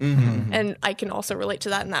do. Mm-hmm. And I can also relate to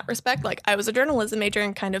that in that respect. Like, I was a journalism major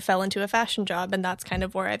and kind of fell into a fashion job. And that's kind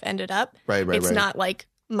of where I've ended up. Right. It's not like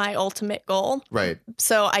my ultimate goal. Right.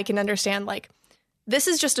 So I can understand, like, this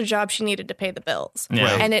is just a job she needed to pay the bills. Yeah.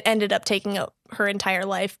 Right. And it ended up taking up her entire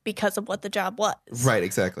life because of what the job was. Right,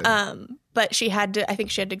 exactly. But I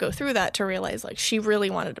think she had to go through that to realize like she really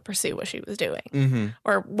wanted to pursue what she was doing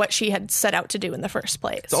or what she had set out to do in the first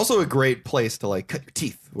place. It's also a great place to like cut your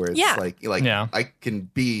teeth where it's like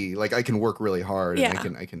I can work really hard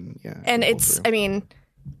and I can. And it's, I mean,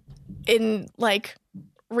 in like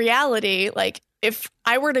reality, like if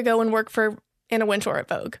I were to go and work for Anna Wintour at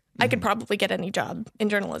Vogue, I could probably get any job in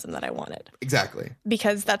journalism that I wanted. Exactly.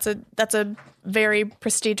 Because that's a very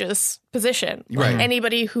prestigious position. Right. Like,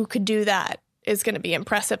 anybody who could do that is going to be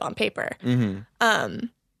impressive on paper. Mm-hmm.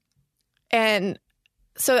 And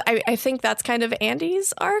so I think that's kind of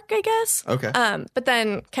Andy's arc, I guess. Okay. But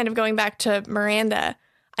then kind of going back to Miranda,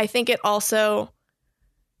 I think it also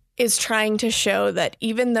is trying to show that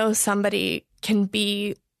even though somebody can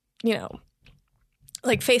be,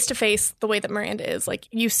 like face to face the way that Miranda is, like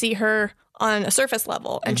you see her on a surface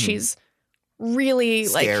level and she's really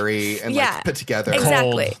scary and like put together.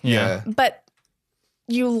 Exactly. Cold. Yeah. But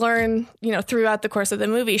you learn, throughout the course of the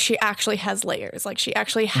movie, she actually has layers. Like she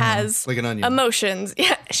actually has like an onion. Emotions.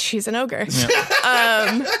 Yeah, she's an ogre.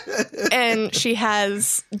 And she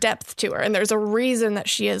has depth to her. And there's a reason that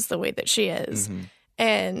she is the way that she is. Mm-hmm.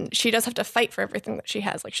 And she does have to fight for everything that she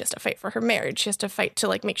has. Like she has to fight for her marriage. She has to fight to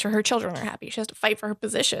like make sure her children are happy. She has to fight for her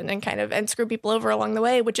position and screw people over along the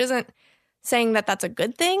way, which isn't saying that that's a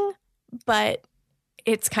good thing, but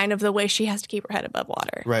it's kind of the way she has to keep her head above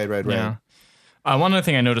water. Right. Yeah. One other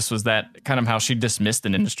thing I noticed was that kind of how she dismissed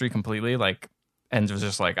an industry completely, like, and was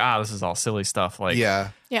just like, this is all silly stuff. Like, yeah,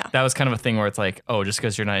 that was kind of a thing where it's like, oh, just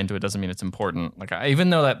because you're not into it doesn't mean it's important. Like, even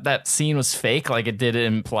though that scene was fake, like, it did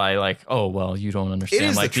imply like, oh, well, you don't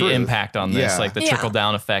understand like the impact on this, like the trickle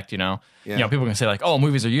down effect. Yeah. People can say like, oh,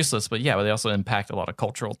 movies are useless, but but they also impact a lot of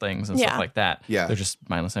cultural things and stuff like that. Yeah, they're just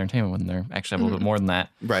mindless entertainment when they're actually have a little bit more than that.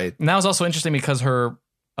 Right. And that was also interesting because her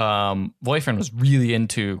boyfriend was really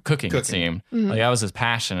into cooking. It seemed like that was his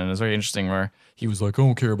passion, and it was very interesting where he was like, I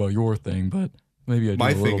don't care about your thing, but maybe I do.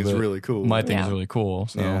 My thing is really cool. My thing is really cool.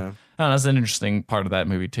 So I don't know, that's an interesting part of that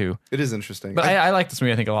movie too. It is interesting. But I like this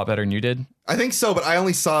movie, I think, a lot better than you did. I think so, but I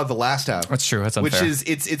only saw the last half. That's true. That's unfair. Which is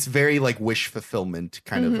it's very like wish fulfillment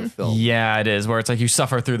kind of a film. Yeah, it is, where it's like you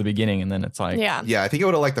suffer through the beginning and then it's like Yeah, I think I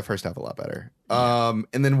would have liked the first half a lot better.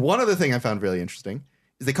 And then one other thing I found really interesting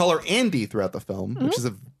is they call her Andy throughout the film, which is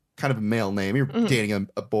a kind of a male name. You're dating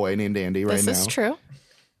a boy named Andy right now. This is true.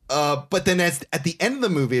 But then at the end of the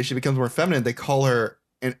movie, as she becomes more feminine, they call her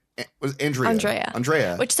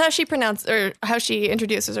Andrea. Which is how she how she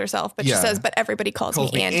introduces herself. But she says, but everybody calls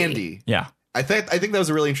me Andy. Yeah. I think that was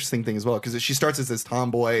a really interesting thing as well, because she starts as this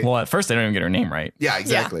tomboy. Well, at first they don't even get her name right. Yeah,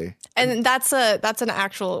 exactly. Yeah. And that's an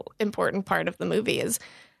actual important part of the movie is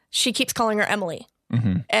she keeps calling her Emily.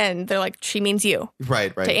 Mm-hmm. And they're like, she means you,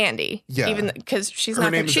 right, to Andy, even because she's her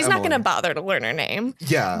not going to bother to learn her name.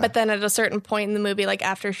 Yeah, but then at a certain point in the movie, like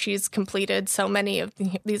after she's completed so many of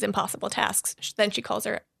these impossible tasks, then she calls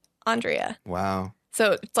her Andrea. Wow.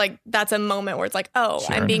 So it's like that's a moment where it's like, oh,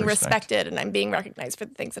 I'm being respected and I'm being recognized for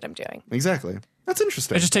the things that I'm doing. Exactly. That's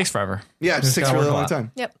interesting. It just takes forever. Yeah, it just takes a really long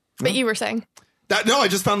time. Yep. But you were saying. I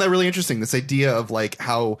just found that really interesting. This idea of like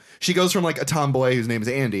how she goes from like a tomboy whose name is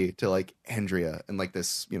Andy to like Andrea and like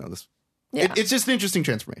this, this. Yeah. It's just an interesting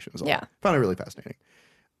transformation. As well. Yeah. Found it really fascinating.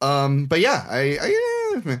 But yeah,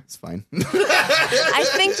 it's fine. I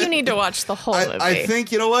think you need to watch the whole movie. I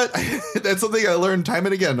think, you know what? That's something I learned time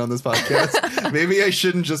and again on this podcast. Maybe I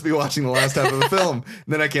shouldn't just be watching the last half of the film.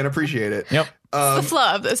 Then I can't appreciate it. Yep. It's the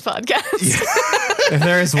flaw of this podcast. If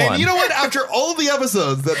there is one. And you know what? After all of the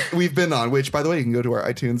episodes that we've been on, which, by the way, you can go to our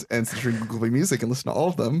iTunes and Stitcher Google Play Music and listen to all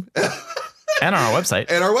of them. And on our website.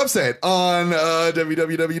 On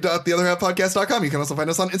www.theotherhalfpodcast.com. You can also find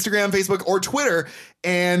us on Instagram, Facebook, or Twitter.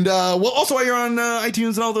 And also while you're on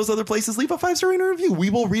iTunes and all those other places, leave a 5-star rating or review. We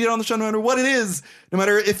will read it on the show no matter what it is. No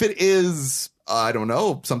matter if it is, I don't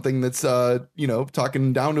know, something that's,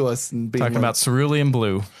 talking down to us and being talking about cerulean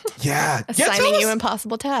blue. Yeah. Assigning you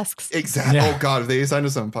impossible tasks. Exactly. Yeah. Oh, God. If they assign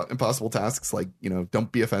us some impossible tasks, like,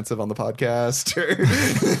 don't be offensive on the podcast.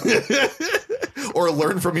 Or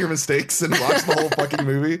learn from your mistakes and watch the whole fucking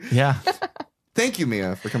movie. Yeah. Thank you,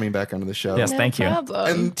 Mia, for coming back onto the show. Yes, thank you.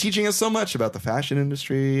 And teaching us so much about the fashion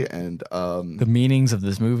industry and the meanings of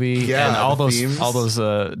this movie and all those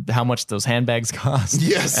how much those handbags cost.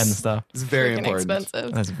 Yes. And stuff. It's very important.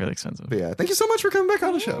 Expensive. That's really expensive. But yeah, thank you so much for coming back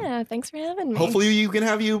on the show. Yeah, thanks for having me. Hopefully you can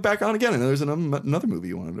have you back on again. I know there's another movie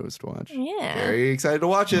you wanted us to watch. Yeah. Very excited to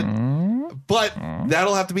watch it. But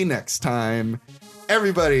that'll have to be next time.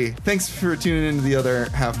 Everybody, thanks for tuning into the Other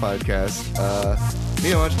Half podcast.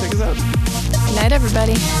 Mia, why don't you take us out? Good night,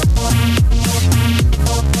 everybody.